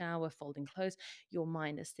dishes, in the shower, folding clothes, your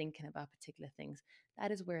mind is thinking about particular things.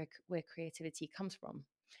 That is where creativity comes from.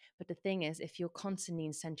 But the thing is, if you're constantly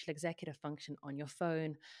in central executive function on your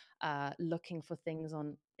phone, looking for things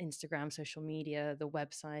on Instagram, social media, the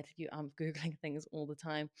website, I'm Googling things all the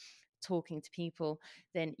time, talking to people,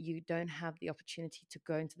 then you don't have the opportunity to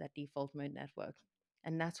go into that default mode network.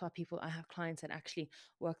 And that's why I have clients that actually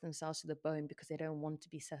work themselves to the bone because they don't want to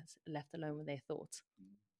be left alone with their thoughts.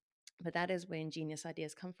 But that is where ingenious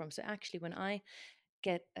ideas come from. So actually, when I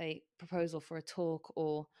get a proposal for a talk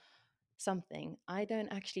or something, I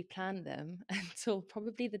don't actually plan them until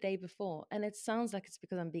probably the day before. And it sounds like it's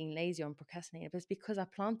because I'm being lazy or I'm procrastinating, but it's because I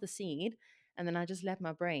plant the seed and then I just let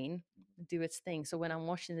my brain do its thing. So when I'm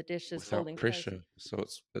washing the dishes, Without folding clothes, pressure. So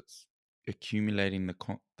it's accumulating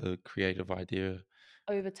the creative idea.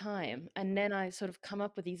 over time, and then I sort of come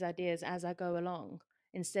up with these ideas as I go along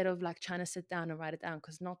instead of like trying to sit down and write it down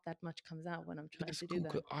because not that much comes out when I'm trying That's to do cool.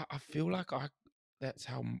 that. 'Cause I feel like that's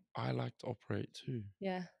how I like to operate too.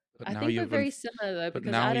 Yeah. But I now think we're you've, very similar though, but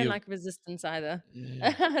because now I don't you've, like resistance either.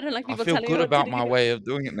 yeah. I don't like I people feel telling me good what to about do. my way of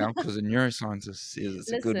doing it now because the neuroscientist says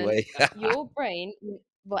it's a good Listen, way. your brain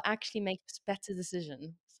will actually make better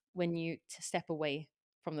decisions when you step away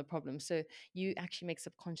from the problem. So you actually make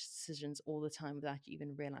subconscious decisions all the time without you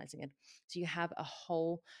even realizing it. So you have a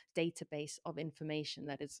whole database of information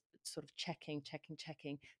that is sort of checking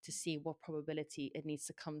to see what probability it needs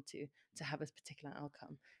to come to have a particular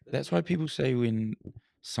outcome. That's why people say when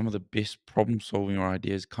some of the best problem solving or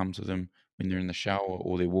ideas come to them when they're in the shower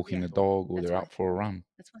or they're walking Yeah, the dog or that's they're why. out for a run,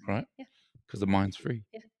 That's why. right? Yeah, Because the mind's free.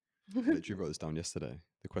 yeah. I literally wrote this down yesterday.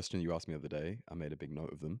 The question you asked me the other day, I made a big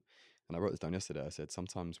note of them. And I wrote this down yesterday. I said,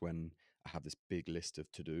 sometimes when I have this big list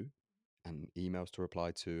of to do and emails to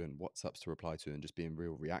reply to and WhatsApps to reply to and just being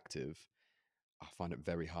real reactive, I find it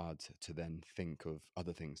very hard to then think of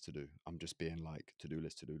other things to do. I'm just being like, to do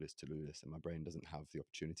list, to do list, to do list. And my brain doesn't have the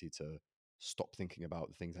opportunity to stop thinking about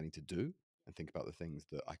the things I need to do and think about the things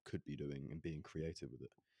that I could be doing and being creative with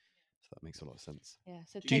it. So that makes a lot of sense. Yeah.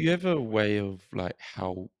 So Do take you have a way of like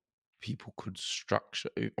how people could structure?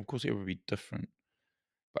 Of course, it would be different,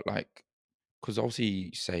 but like, because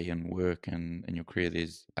obviously, say in work and in your career,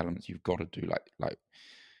 there's elements you've got to do, like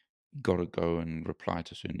you got to go and reply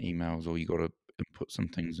to certain emails, or you got to input some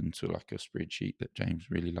things into like a spreadsheet that James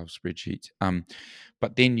really loves spreadsheets.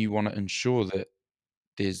 But then you want to ensure that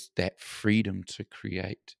there's that freedom to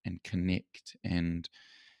create and connect and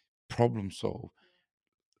problem solve.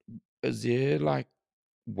 Is there like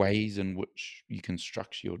ways in which you can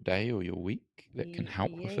structure your day or your week that can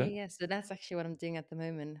help Yeah, with yeah, that? yeah. So that's actually what I'm doing at the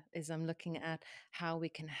moment is I'm looking at how we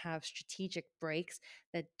can have strategic breaks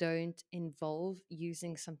that don't involve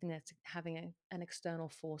using something that's having an external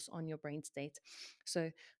force on your brain state.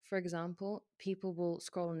 So, for example, people will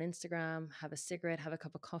scroll on Instagram, have a cigarette, have a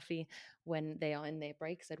cup of coffee when they are in their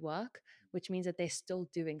breaks at work, which means that they're still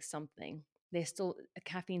doing something. They're still,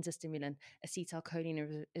 caffeine's a stimulant.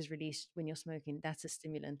 Acetylcholine is released when you're smoking. That's a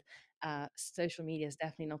stimulant. Social media is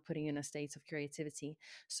definitely not putting you in a state of creativity.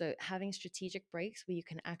 So having strategic breaks where you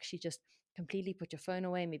can actually just completely put your phone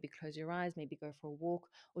away, maybe close your eyes, maybe go for a walk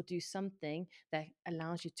or do something that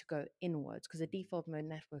allows you to go inwards because the default mode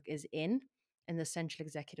network is in and the central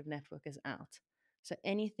executive network is out. So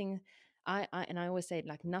anything I always say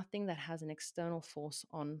like nothing that has an external force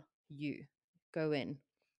on you, go in.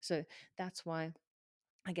 So that's why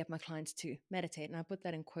I get my clients to meditate. And I put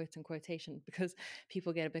that in quotes and quotation because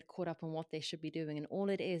people get a bit caught up on what they should be doing. And all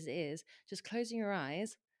it is just closing your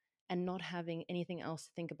eyes and not having anything else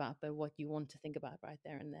to think about but what you want to think about right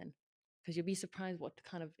there and then. Because you'll be surprised what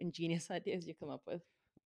kind of ingenious ideas you come up with.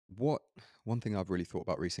 What one thing I've really thought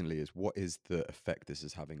about recently is what is the effect this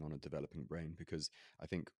is having on a developing brain? Because I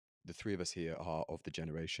think the three of us here are of the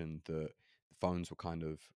generation that the phones were kind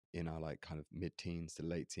of in our like kind of mid-teens to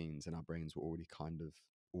late teens, and our brains were already kind of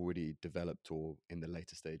already developed or in the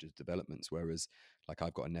later stages of developments. Whereas like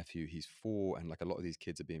I've got a nephew, he's 4, and like a lot of these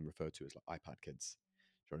kids are being referred to as like iPad kids.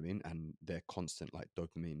 Do you know what I mean? And they're constant like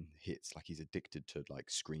dopamine hits, like he's addicted to like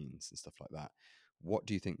screens and stuff like that. what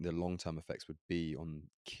do you think the long-term effects would be on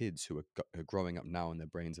kids who are growing up now and their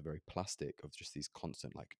brains are very plastic of just these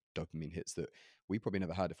constant like dopamine hits that we probably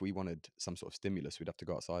never had? If we wanted some sort of stimulus, we'd have to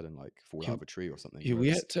go outside and like fall out Yeah, of a tree or something. yeah, we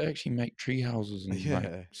Whereas, had to actually make tree houses and like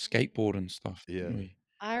yeah, skateboard and stuff, yeah, didn't we?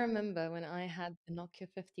 I remember when I had the Nokia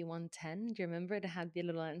 5110. Do you remember it? It had the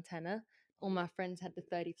little antenna. All my friends had the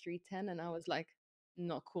 3310, and I was like,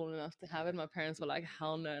 not cool enough to have it. My parents were like,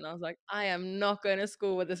 hell no. And I was like, I am not going to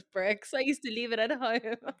school with this brick. So I used to leave it at home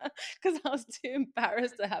because I was too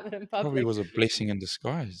embarrassed to have it in Probably public. was a blessing in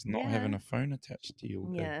disguise, not Yeah. having a phone attached to you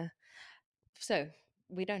all day. Yeah. So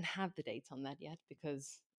we don't have the data on that yet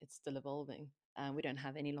because it's still evolving. We don't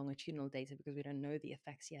have any longitudinal data because we don't know the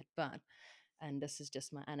effects yet. But, and this is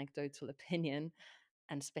just my anecdotal opinion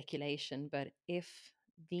and speculation, but if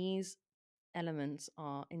these elements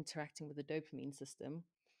are interacting with the dopamine system,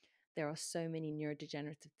 there are so many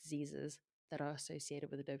neurodegenerative diseases that are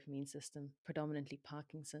associated with the dopamine system, predominantly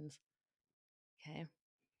Parkinson's. Okay.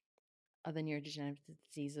 Other neurodegenerative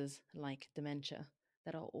diseases like dementia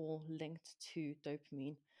that are all linked to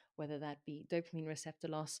dopamine, whether that be dopamine receptor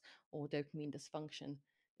loss or dopamine dysfunction,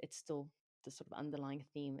 it's still the sort of underlying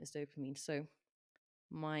theme is dopamine. So,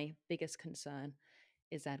 my biggest concern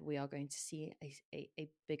is that we are going to see a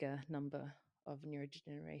bigger number of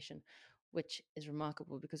neurodegeneration, which is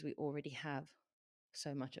remarkable because we already have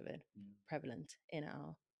so much of it prevalent in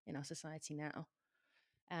our society now.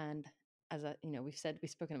 And as we've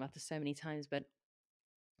spoken about this so many times, but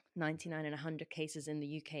 99 in 100 cases in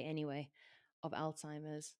the UK anyway of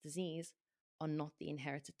Alzheimer's disease are not the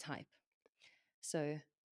inherited type. So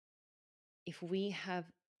if we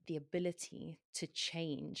have the ability to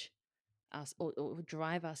change us or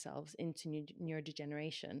drive ourselves into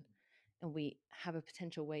neurodegeneration, and we have a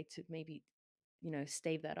potential way to maybe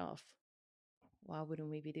stave that off, why wouldn't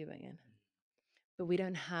we be doing it? But we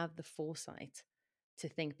don't have the foresight to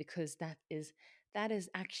think, because that is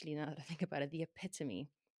actually, now that I think about it, the epitome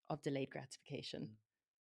of delayed gratification.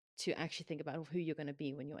 To actually think about who you're going to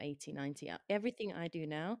be when you're 80, 90. Everything I do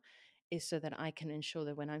now is so that I can ensure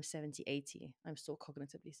that when I'm 70, 80, I'm still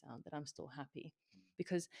cognitively sound, that I'm still happy.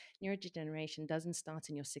 Because neurodegeneration doesn't start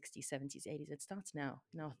in your 60s, 70s, 80s. It starts now,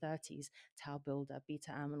 in our 30s, tau buildup,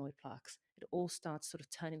 beta amyloid plaques. It all starts sort of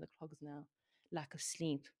turning the clogs now. Lack of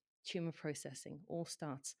sleep, tumor processing, all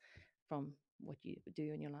starts from what you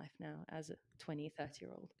do in your life now as a 20,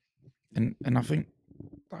 30-year-old. And I think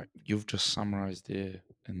like you've just summarized there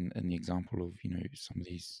in the example of, some of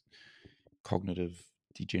these cognitive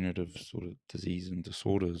degenerative sort of disease and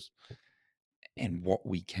disorders and what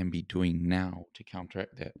we can be doing now to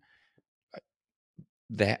counteract that. Like,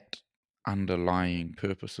 that underlying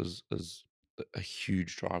purpose is a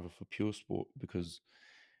huge driver for Pure Sport, because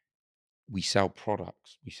we sell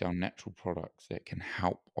natural products that can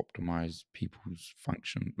help optimize people's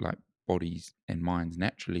function, like bodies and minds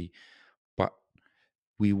naturally. But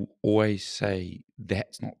we will always say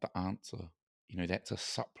that's not the answer. That's a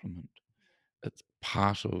supplement. It's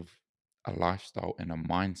part of a lifestyle and a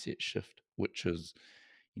mindset shift, which is,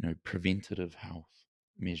 preventative health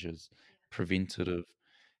measures, preventative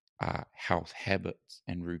health habits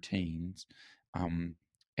and routines, and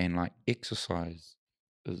like exercise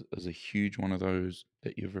is a huge one of those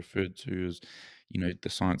that you've referred to as, the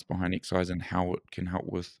science behind exercise and how it can help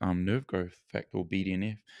with nerve growth factor or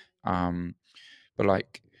BDNF. But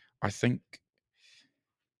like, I think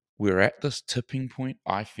we're at this tipping point,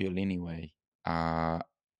 I feel anyway, uh,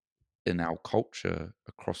 in our culture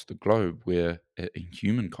across the globe, where in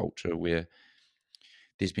human culture, where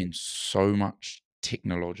there's been so much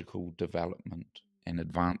technological development and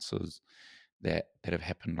advances that have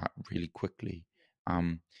happened like really quickly,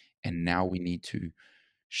 and now we need to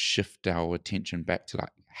shift our attention back to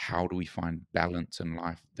like, how do we find balance in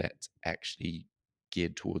life that's actually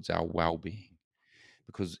geared towards our well-being?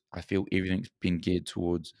 Because I feel everything's been geared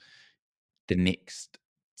towards the next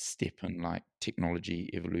step in like technology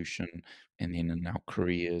evolution, and then in our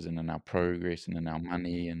careers and in our progress and in our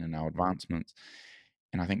money and in our advancements.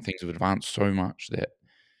 And I think things have advanced so much that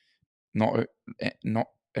not not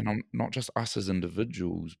and not just us as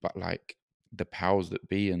individuals, but like the powers that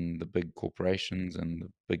be and the big corporations and the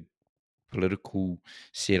big political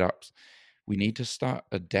setups, we need to start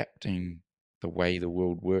adapting the way the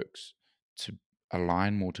world works to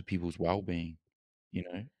align more to people's well-being, you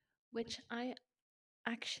know. Which I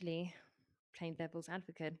actually, playing devil's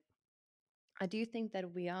advocate, I do think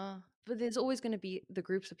that we are, but there's always going to be the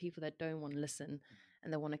groups of people that don't want to listen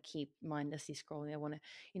and they want to keep mindlessly scrolling. They want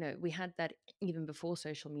to, we had that even before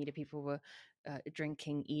social media. People were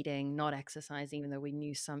drinking, eating, not exercising, even though we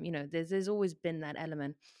knew some, there's always been that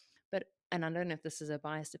element. But and I don't know if this is a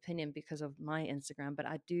biased opinion because of my Instagram, but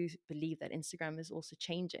I do believe that Instagram is also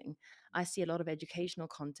changing. I see a lot of educational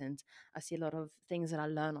content. I see a lot of things that I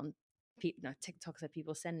learn on TikToks that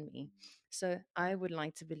people send me. So I would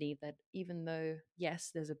like to believe that even though,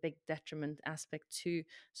 yes, there's a big detriment aspect to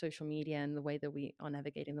social media and the way that we are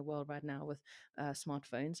navigating the world right now with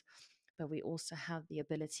smartphones, but we also have the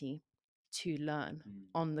ability to learn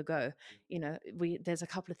on the go. We there's a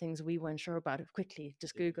couple of things we weren't sure about. Quickly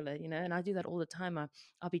just Google it, and I do that all the time.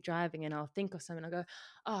 I'll be driving and I'll think of something. I'll go,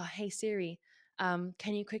 oh, hey Siri, can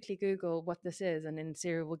you quickly Google what this is? And then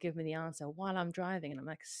Siri will give me the answer while I'm driving, and I'm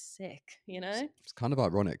like, sick, It's kind of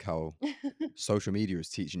ironic how social media is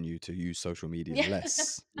teaching you to use social media Yeah.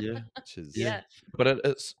 less, Yeah, which is yeah. Yeah. But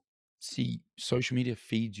it's see, social media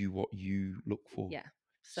feeds you what you look for. Yeah.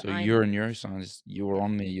 So So I you're a need, neuroscientist, you're yeah,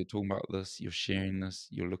 on there, you're talking about this, you're sharing this,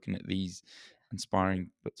 you're looking at these inspiring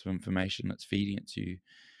bits of information that's feeding it to you.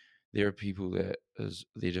 There are people that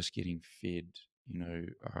they're just getting fed, you know,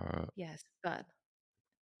 yes, but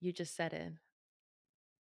you just said it.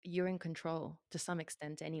 You're in control to some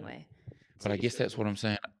extent anyway. but So I guess that's what I'm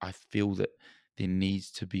saying. I feel that there needs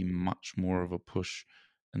to be much more of a push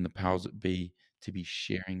in the powers that be to be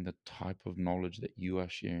sharing the type of knowledge that you are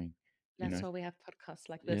sharing, you that's know? why we have podcasts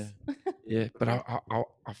like Yeah. this. Yeah. But Yeah.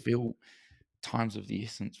 I feel time's of the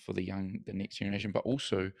essence for the next generation, but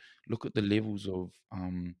also look at the levels of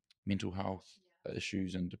mental health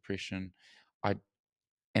issues and depression. I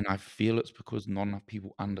and I feel it's because not enough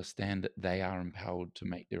people understand that they are empowered to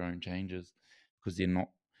make their own changes because they're not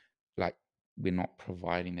like we're not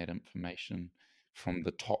providing that information from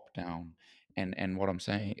the top down. And what I'm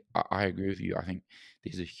saying, I agree with you. I think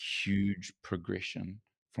there's a huge progression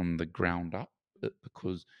from the ground up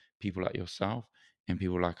because people like yourself and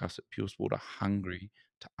people like us at Pure Sport are hungry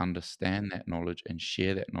to understand that knowledge and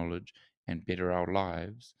share that knowledge and better our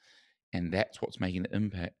lives. And that's what's making the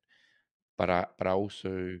impact. But I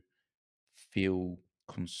also feel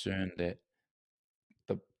concerned that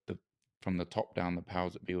the the from the top down, the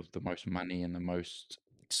powers that be with the most money and the most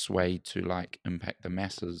sway to like impact the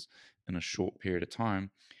masses in a short period of time,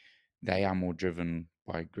 they are more driven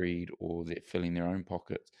by greed or they're filling their own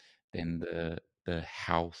pockets than the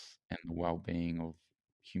health and the well being of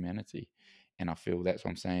humanity. And I feel that's what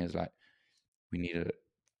I'm saying is like we need a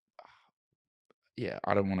yeah,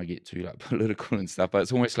 I don't want to get too like political and stuff, but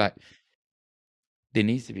it's almost like there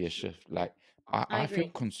needs to be a shift. Like I I feel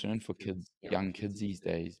agree. concerned for kids, Yeah. young kids these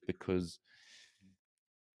days, because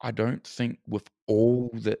I don't think with all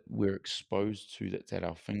that we're exposed to that's at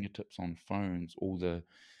our fingertips on phones, all the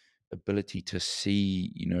ability to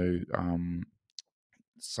see,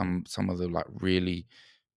 some of the like really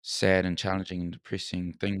sad and challenging and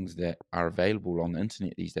depressing things that are available on the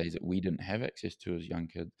internet these days that we didn't have access to as young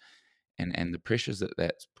kids, and the pressures that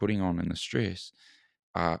that's putting on and the stress,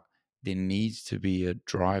 uh, there needs to be a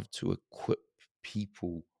drive to equip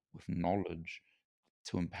people with knowledge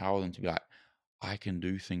to empower them to be like, I can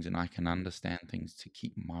do things and I can understand things to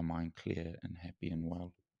keep my mind clear and happy and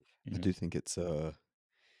well, you I know? do think it's a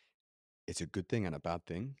good thing and a bad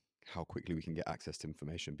thing how quickly we can get access to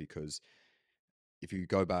information, because if you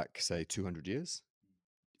go back, say, 200 years,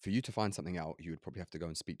 for you to find something out, you would probably have to go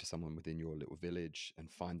and speak to someone within your little village and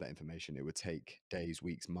find that information. It would take days,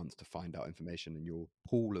 weeks, months to find out information, and your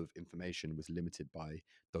pool of information was limited by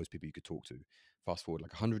those people you could talk to. Fast forward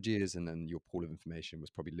like 100 years, and then your pool of information was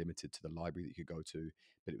probably limited to the library that you could go to,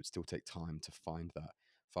 but it would still take time to find that.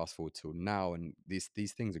 Fast forward till now, and these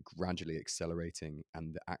things are gradually accelerating,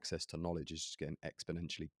 and the access to knowledge is just getting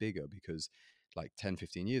exponentially bigger, because like 10,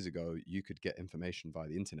 15 years ago, you could get information via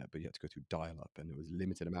the internet, but you had to go through dial up and there was a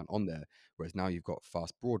limited amount on there. Whereas now you've got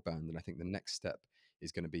fast broadband. And I think the next step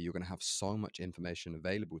is going to be you're going to have so much information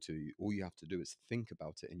available to you. All you have to do is think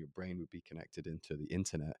about it, and your brain would be connected into the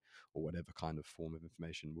internet or whatever kind of form of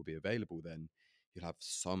information will be available. Then you'll have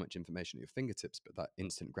so much information at your fingertips, but that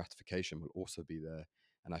instant gratification will also be there.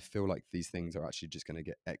 And I feel like these things are actually just going to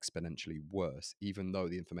get exponentially worse, even though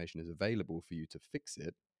the information is available for you to fix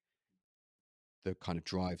it. The kind of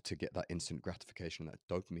drive to get that instant gratification, that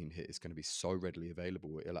dopamine hit, is going to be so readily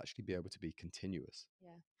available, it'll actually be able to be continuous.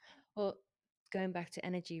 Yeah. Well, going back to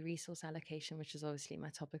energy resource allocation, which is obviously my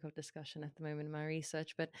topic of discussion at the moment in my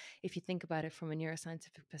research, but if you think about it from a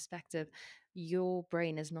neuroscientific perspective, your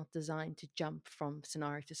brain is not designed to jump from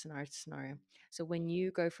scenario to scenario to scenario. So when you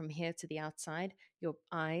go from here to the outside, your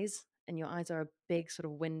eyes and your eyes are a big sort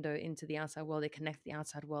of window into the outside world. They connect the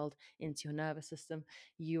outside world into your nervous system.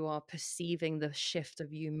 You are perceiving the shift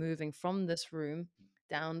of you moving from this room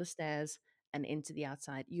down the stairs and into the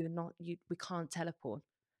outside. You're not, we can't teleport.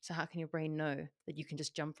 So how can your brain know that you can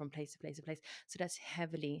just jump from place to place to place? So that's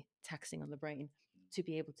heavily taxing on the brain to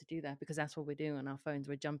be able to do that, because that's what we're doing on our phones.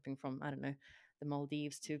 We're jumping from, I don't know, the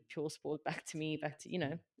Maldives to pure sport, back to me, back to,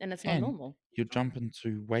 and it's not And normal. you're jumping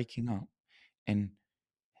to waking up and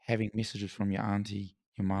having messages from your auntie,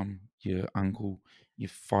 your mum, your uncle, your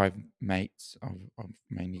 5 mates. I've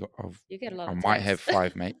mainly got You get a lot I of might have texts.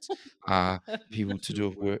 5 mates, people to do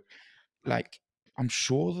with work. Like, I'm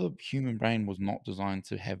sure the human brain was not designed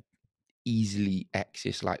to have easily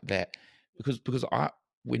access like that, because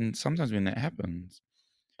sometimes when that happens,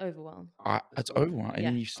 Overwhelm. it's over, and Yeah.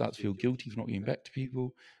 then you start to feel guilty for not getting back to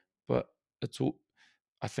people. But it's all.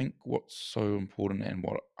 I think what's so important, and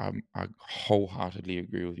what I wholeheartedly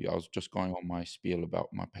agree with you. I was just going on my spiel about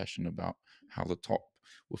my passion about how the top,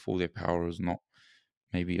 with all their power, is not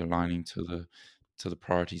maybe aligning to the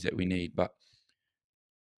priorities that we need. But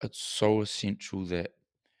it's so essential that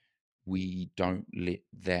we don't let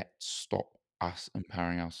that stop us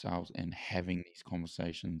empowering ourselves and having these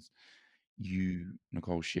conversations. You,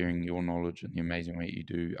 Nicole, sharing your knowledge and the amazing way you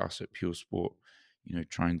do, us at Pure Sport,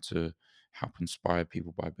 trying to help inspire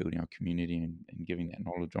people by building our community and giving that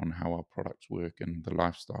knowledge on how our products work and the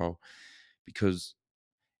lifestyle. Because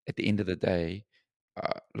at the end of the day,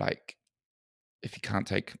 like, if you can't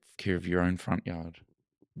take care of your own front yard,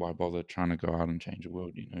 why bother trying to go out and change the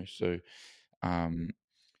world? So um,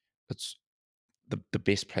 it's the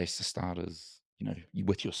best place to start is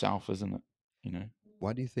with yourself, isn't it? You know.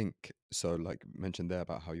 Why do you think so? Like mentioned there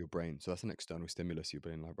about how your brain, so that's an external stimulus. Your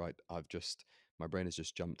brain, like, right, my brain has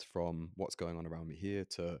just jumped from what's going on around me here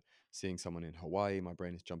to seeing someone in Hawaii. My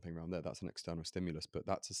brain is jumping around there. That's an external stimulus, but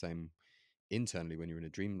that's the same internally when you're in a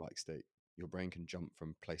dreamlike state. Your brain can jump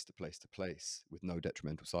from place to place to place with no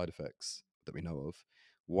detrimental side effects that we know of.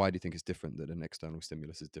 Why do you think it's different that an external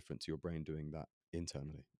stimulus is different to your brain doing that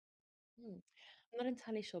internally? Hmm. I'm not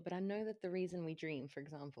entirely sure, but I know that the reason we dream, for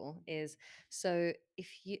example, is so if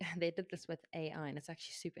you they did this with AI, and it's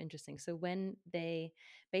actually super interesting. So when they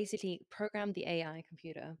basically programmed the AI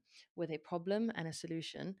computer with a problem and a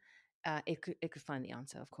solution, it could find the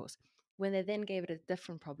answer, of course. When they then gave it a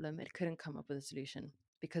different problem, it couldn't come up with a solution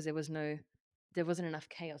because there wasn't enough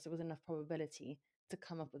chaos, there wasn't enough probability to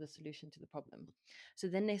come up with a solution to the problem. So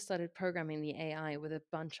then they started programming the AI with a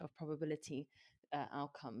bunch of probability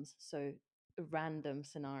outcomes. So random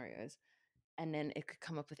scenarios, and then it could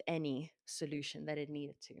come up with any solution that it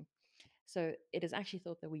needed to. So it is actually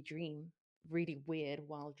thought that we dream really weird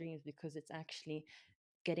wild dreams because it's actually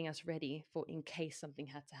getting us ready for in case something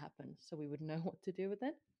had to happen, so we would know what to do with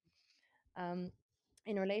it. um,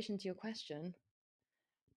 in relation to your question,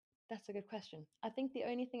 that's a good question. I think the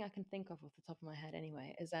only thing I can think of off the top of my head,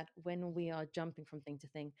 anyway, is that when we are jumping from thing to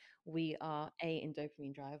thing, we are in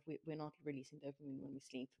dopamine drive. We're not releasing dopamine when we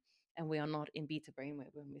sleep, and we are not in beta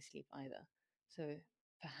brainwave when we sleep either. So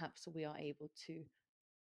perhaps we are able to,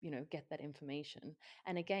 get that information.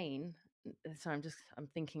 And again, so I'm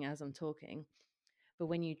thinking as I'm talking. But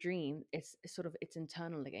when you dream, it's sort of it's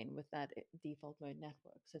internal again with that default mode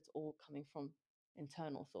network. So it's all coming from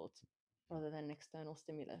internal thoughts rather than an external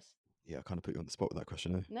stimulus. Yeah, I kind of put you on the spot with that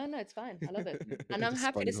question, No, no, it's fine. eh? I love it, and It I'm just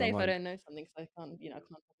happy sprung to into my say if I mind. don't know something, so I can't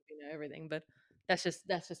possibly know everything. But that's just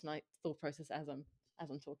my thought process as I'm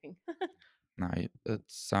talking. No,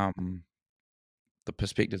 it's the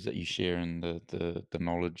perspectives that you share and the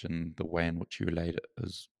knowledge and the way in which you relate it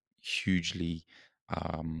is hugely,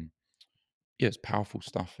 um, yeah, it's powerful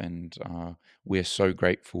stuff, and we're so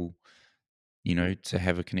grateful, to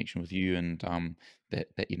have a connection with you, and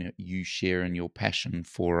that you share in your passion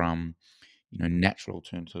for natural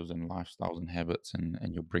alternatives and lifestyles and habits, and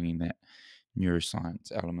you're bringing that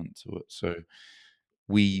neuroscience element to it. So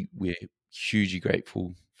we're hugely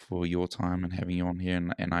grateful for your time and having you on here,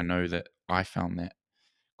 and I know that I found that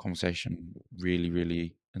conversation really,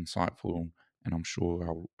 really insightful, and I'm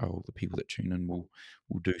sure the people that tune in will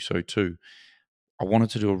do so too. I wanted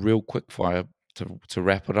to do a real quick fire to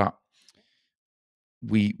wrap it up.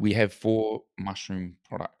 We have 4 mushroom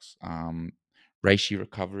products: reishi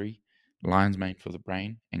recovery, lion's mane for the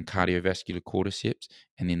brain, and cardiovascular cordyceps,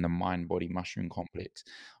 and then the mind body mushroom complex.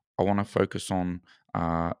 I want to focus on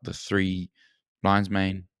the 3: lion's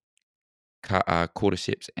mane,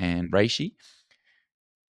 cordyceps, and reishi.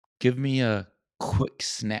 Give me a quick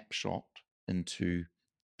snapshot into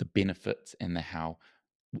the benefits and the how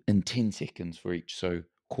in 10 seconds for each. So,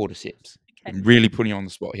 cordyceps. Okay. I'm really putting you on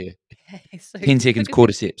the spot here. Okay. So 10 seconds,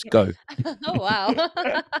 cordyceps, yeah. go. Oh wow.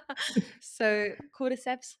 So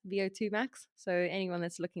cordyceps VO2 max. So anyone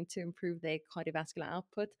that's looking to improve their cardiovascular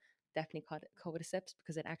output, definitely cordyceps,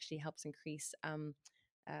 because it actually helps increase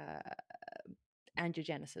uh,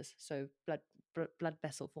 angiogenesis, so blood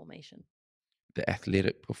vessel formation. The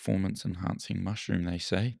athletic performance enhancing mushroom, they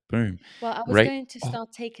say. Boom. Well, I was Rate. going to Oh,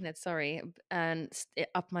 start taking it, sorry, and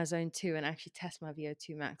up my zone 2 and actually test my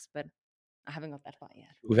VO2 max, but I haven't got that far yet.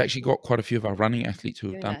 we've actually got quite a few of our running athletes who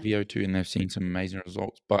have Doing done that. VO2 and they've seen some amazing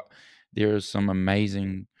results. But there is some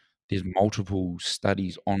amazing, there's multiple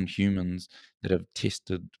studies on humans that have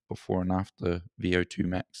tested before and after VO2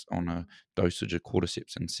 max on a dosage of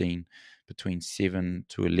cordyceps and seen between 7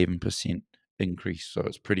 to 11% increase. So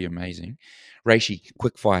it's pretty amazing. Reishi,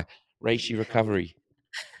 quickfire, Reishi recovery.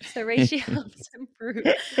 So reishi helps improve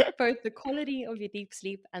both the quality of your deep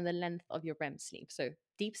sleep and the length of your REM sleep. So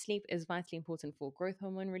deep sleep is vitally important for growth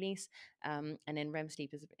hormone release, and then REM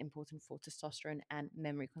sleep is important for testosterone and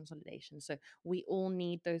memory consolidation. So we all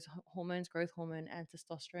need those hormones, growth hormone and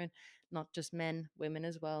testosterone, not just men, women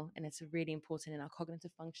as well. And it's really important in our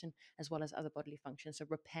cognitive function as well as other bodily functions. So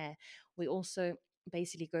repair. We also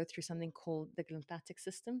basically go through something called the glymphatic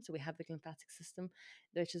system. So we have the glymphatic system,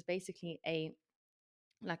 which is basically a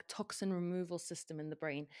like toxin removal system in the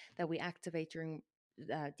brain that we activate during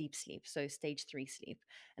deep sleep, so stage 3 sleep.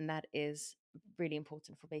 And that is really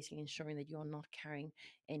important for basically ensuring that you're not carrying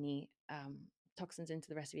any toxins into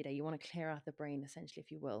the rest of your day. You want to clear out the brain, essentially,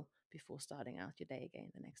 if you will, before starting out your day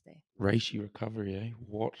again the next day. Reishi recovery, eh?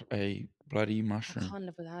 What a bloody I mushroom. can't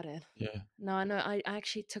live without it. Yeah. No, I know. I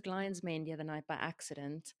actually took lion's mane the other night by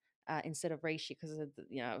accident, instead of reishi, because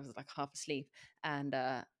I was like half asleep, and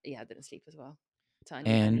yeah, I didn't sleep as well. So I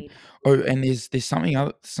And need. and there's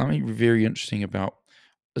something very interesting about,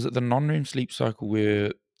 is it the non-REM sleep cycle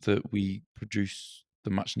where that we produce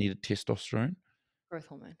the much needed testosterone, Growth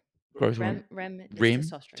hormone. growth hormone, REM is REM,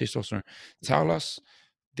 testosterone. testosterone. Tell us,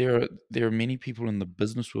 there are many people in the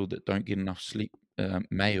business world that don't get enough sleep,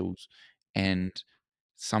 males, and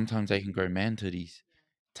sometimes they can grow man titties.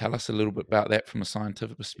 Tell us a little bit about that from a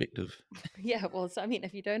scientific perspective. Yeah, well, so I mean,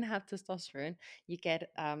 if you don't have testosterone, you get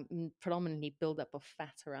predominantly buildup of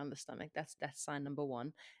fat around the stomach. That's sign number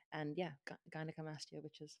one. And yeah, gynecomastia,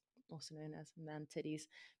 which is also known as man titties,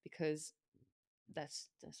 because that's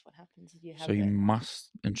what happens. You So have you the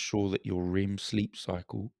must ensure that your REM sleep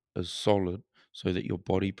cycle is solid so that your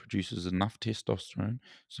body produces enough testosterone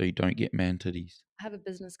so you don't get man titties. I have a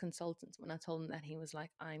business consultant. When I told him that, he was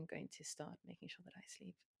like, "I'm going to start making sure that I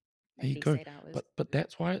sleep There at you least go. 8 hours." But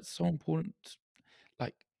that's why it's so important.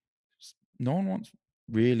 Like no one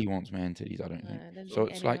really wants man titties, I don't No, think. I don't So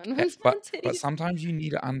think it's like, anyone wants but man but titties. sometimes you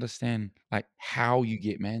need to understand like how you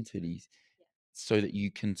get man titties so that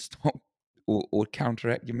you can stop or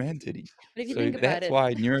counteract your man titties. But if you So think about that's it,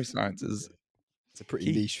 why neuroscience is It's a pretty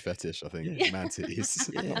key. niche fetish, I think. Yeah, yeah. Man titties.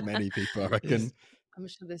 yeah, Not many people, I yeah. reckon. I'm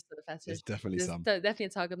sure there's sort of There's fetish. definitely There's some. definitely a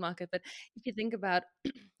target market. But if you think about,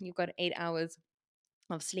 you've got 8 hours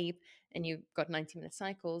of sleep and you've got 90-minute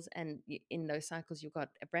cycles, and in those cycles you've got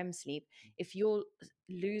a REM sleep. If you're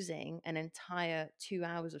losing an entire 2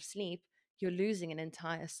 hours of sleep, you're losing an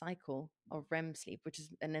entire cycle of REM sleep, which is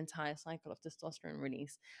an entire cycle of testosterone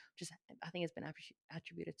release, which is, I think, has been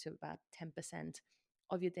attributed to about 10%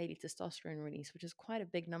 of your daily testosterone release, which is quite a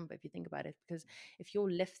big number if you think about it. Because if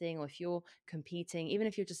you're lifting or if you're competing, even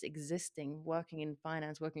if you're just existing, working in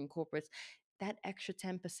finance, working in corporates, that extra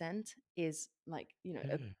 10% is like, a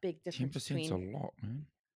Yeah, big ten difference percent's a between. lot, man.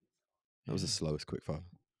 That was the Yeah, slowest quickfire.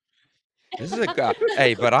 this is a guy.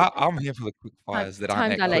 Hey, but I'm here for the quick time, fires that aren't time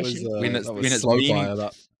that That quick. was dilation. that was When it's slow meaning. fire.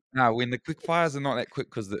 That No, when the quick fires are not that quick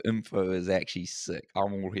because the info is actually sick.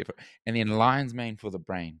 I'm all here for. And then lion's mane for the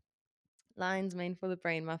brain. Lion's mane for the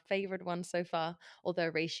brain, my favorite one so far, although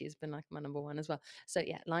reishi has been like my number one as well. So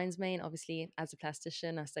yeah, lion's mane, obviously, as a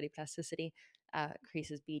plastician, I study plasticity,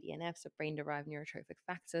 increases BDNF, so brain derived neurotrophic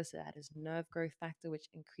factor. So that is nerve growth factor, which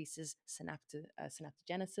increases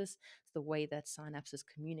synaptogenesis, so the way that synapses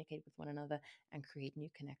communicate with one another and create new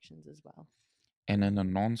connections as well. And in a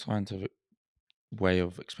non-scientific way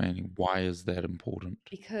of explaining why is that important?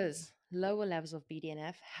 Because lower levels of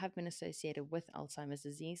BDNF have been associated with Alzheimer's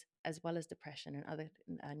disease, as well as depression and other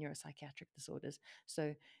neuropsychiatric disorders.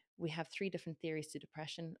 So we have three different theories to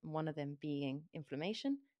depression, one of them being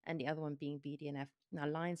inflammation and the other one being BDNF. Now,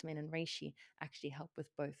 lion's mane and reishi actually help with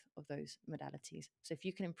both of those modalities. So if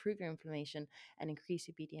you can improve your inflammation and increase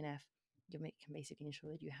your BDNF, can basically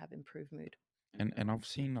ensure that you have improved mood. And I've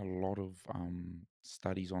seen a lot of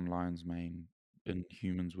studies on lion's mane in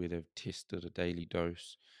humans where they've tested a daily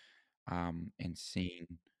dose and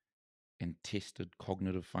seen and tested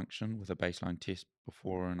cognitive function with a baseline test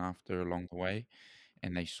before and after along the way,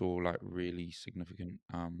 and they saw like really significant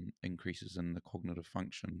increases in the cognitive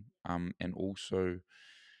function. And also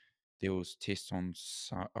there was tests on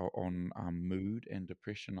mood and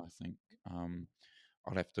depression, I think, um,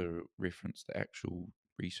 I'll have to reference the actual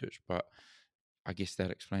research, but I guess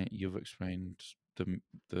you've explained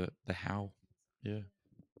the how. Yeah.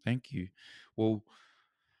 Thank you. Well,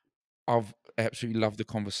 I've absolutely loved the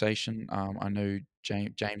conversation. I know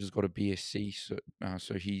James has got a BSc,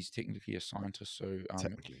 so he's technically a scientist. So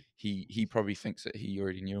Technically. he probably thinks that he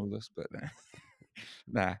already knew all this, but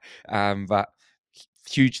nah. But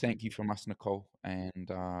huge thank you from us, Nicole, and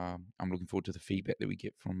I'm looking forward to the feedback that we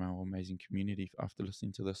get from our amazing community after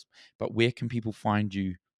listening to this. But where can people find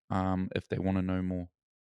you if they want to know more?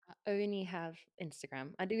 I only have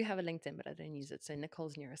Instagram. I do have a LinkedIn, but I don't use it. So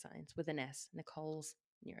Nicole's Neuroscience with an S. Nicole's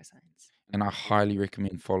Neuroscience. And I Thank you. highly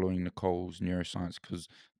recommend following Nicole's neuroscience because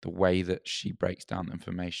the way that she breaks down the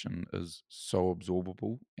information is so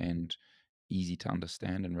absorbable and easy to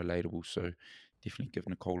understand and relatable. So definitely give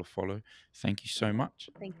Nicole a follow. Thank you so much.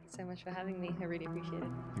 Thank you so much for having me. I really appreciate it.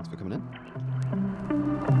 Thanks for coming in. Thank you.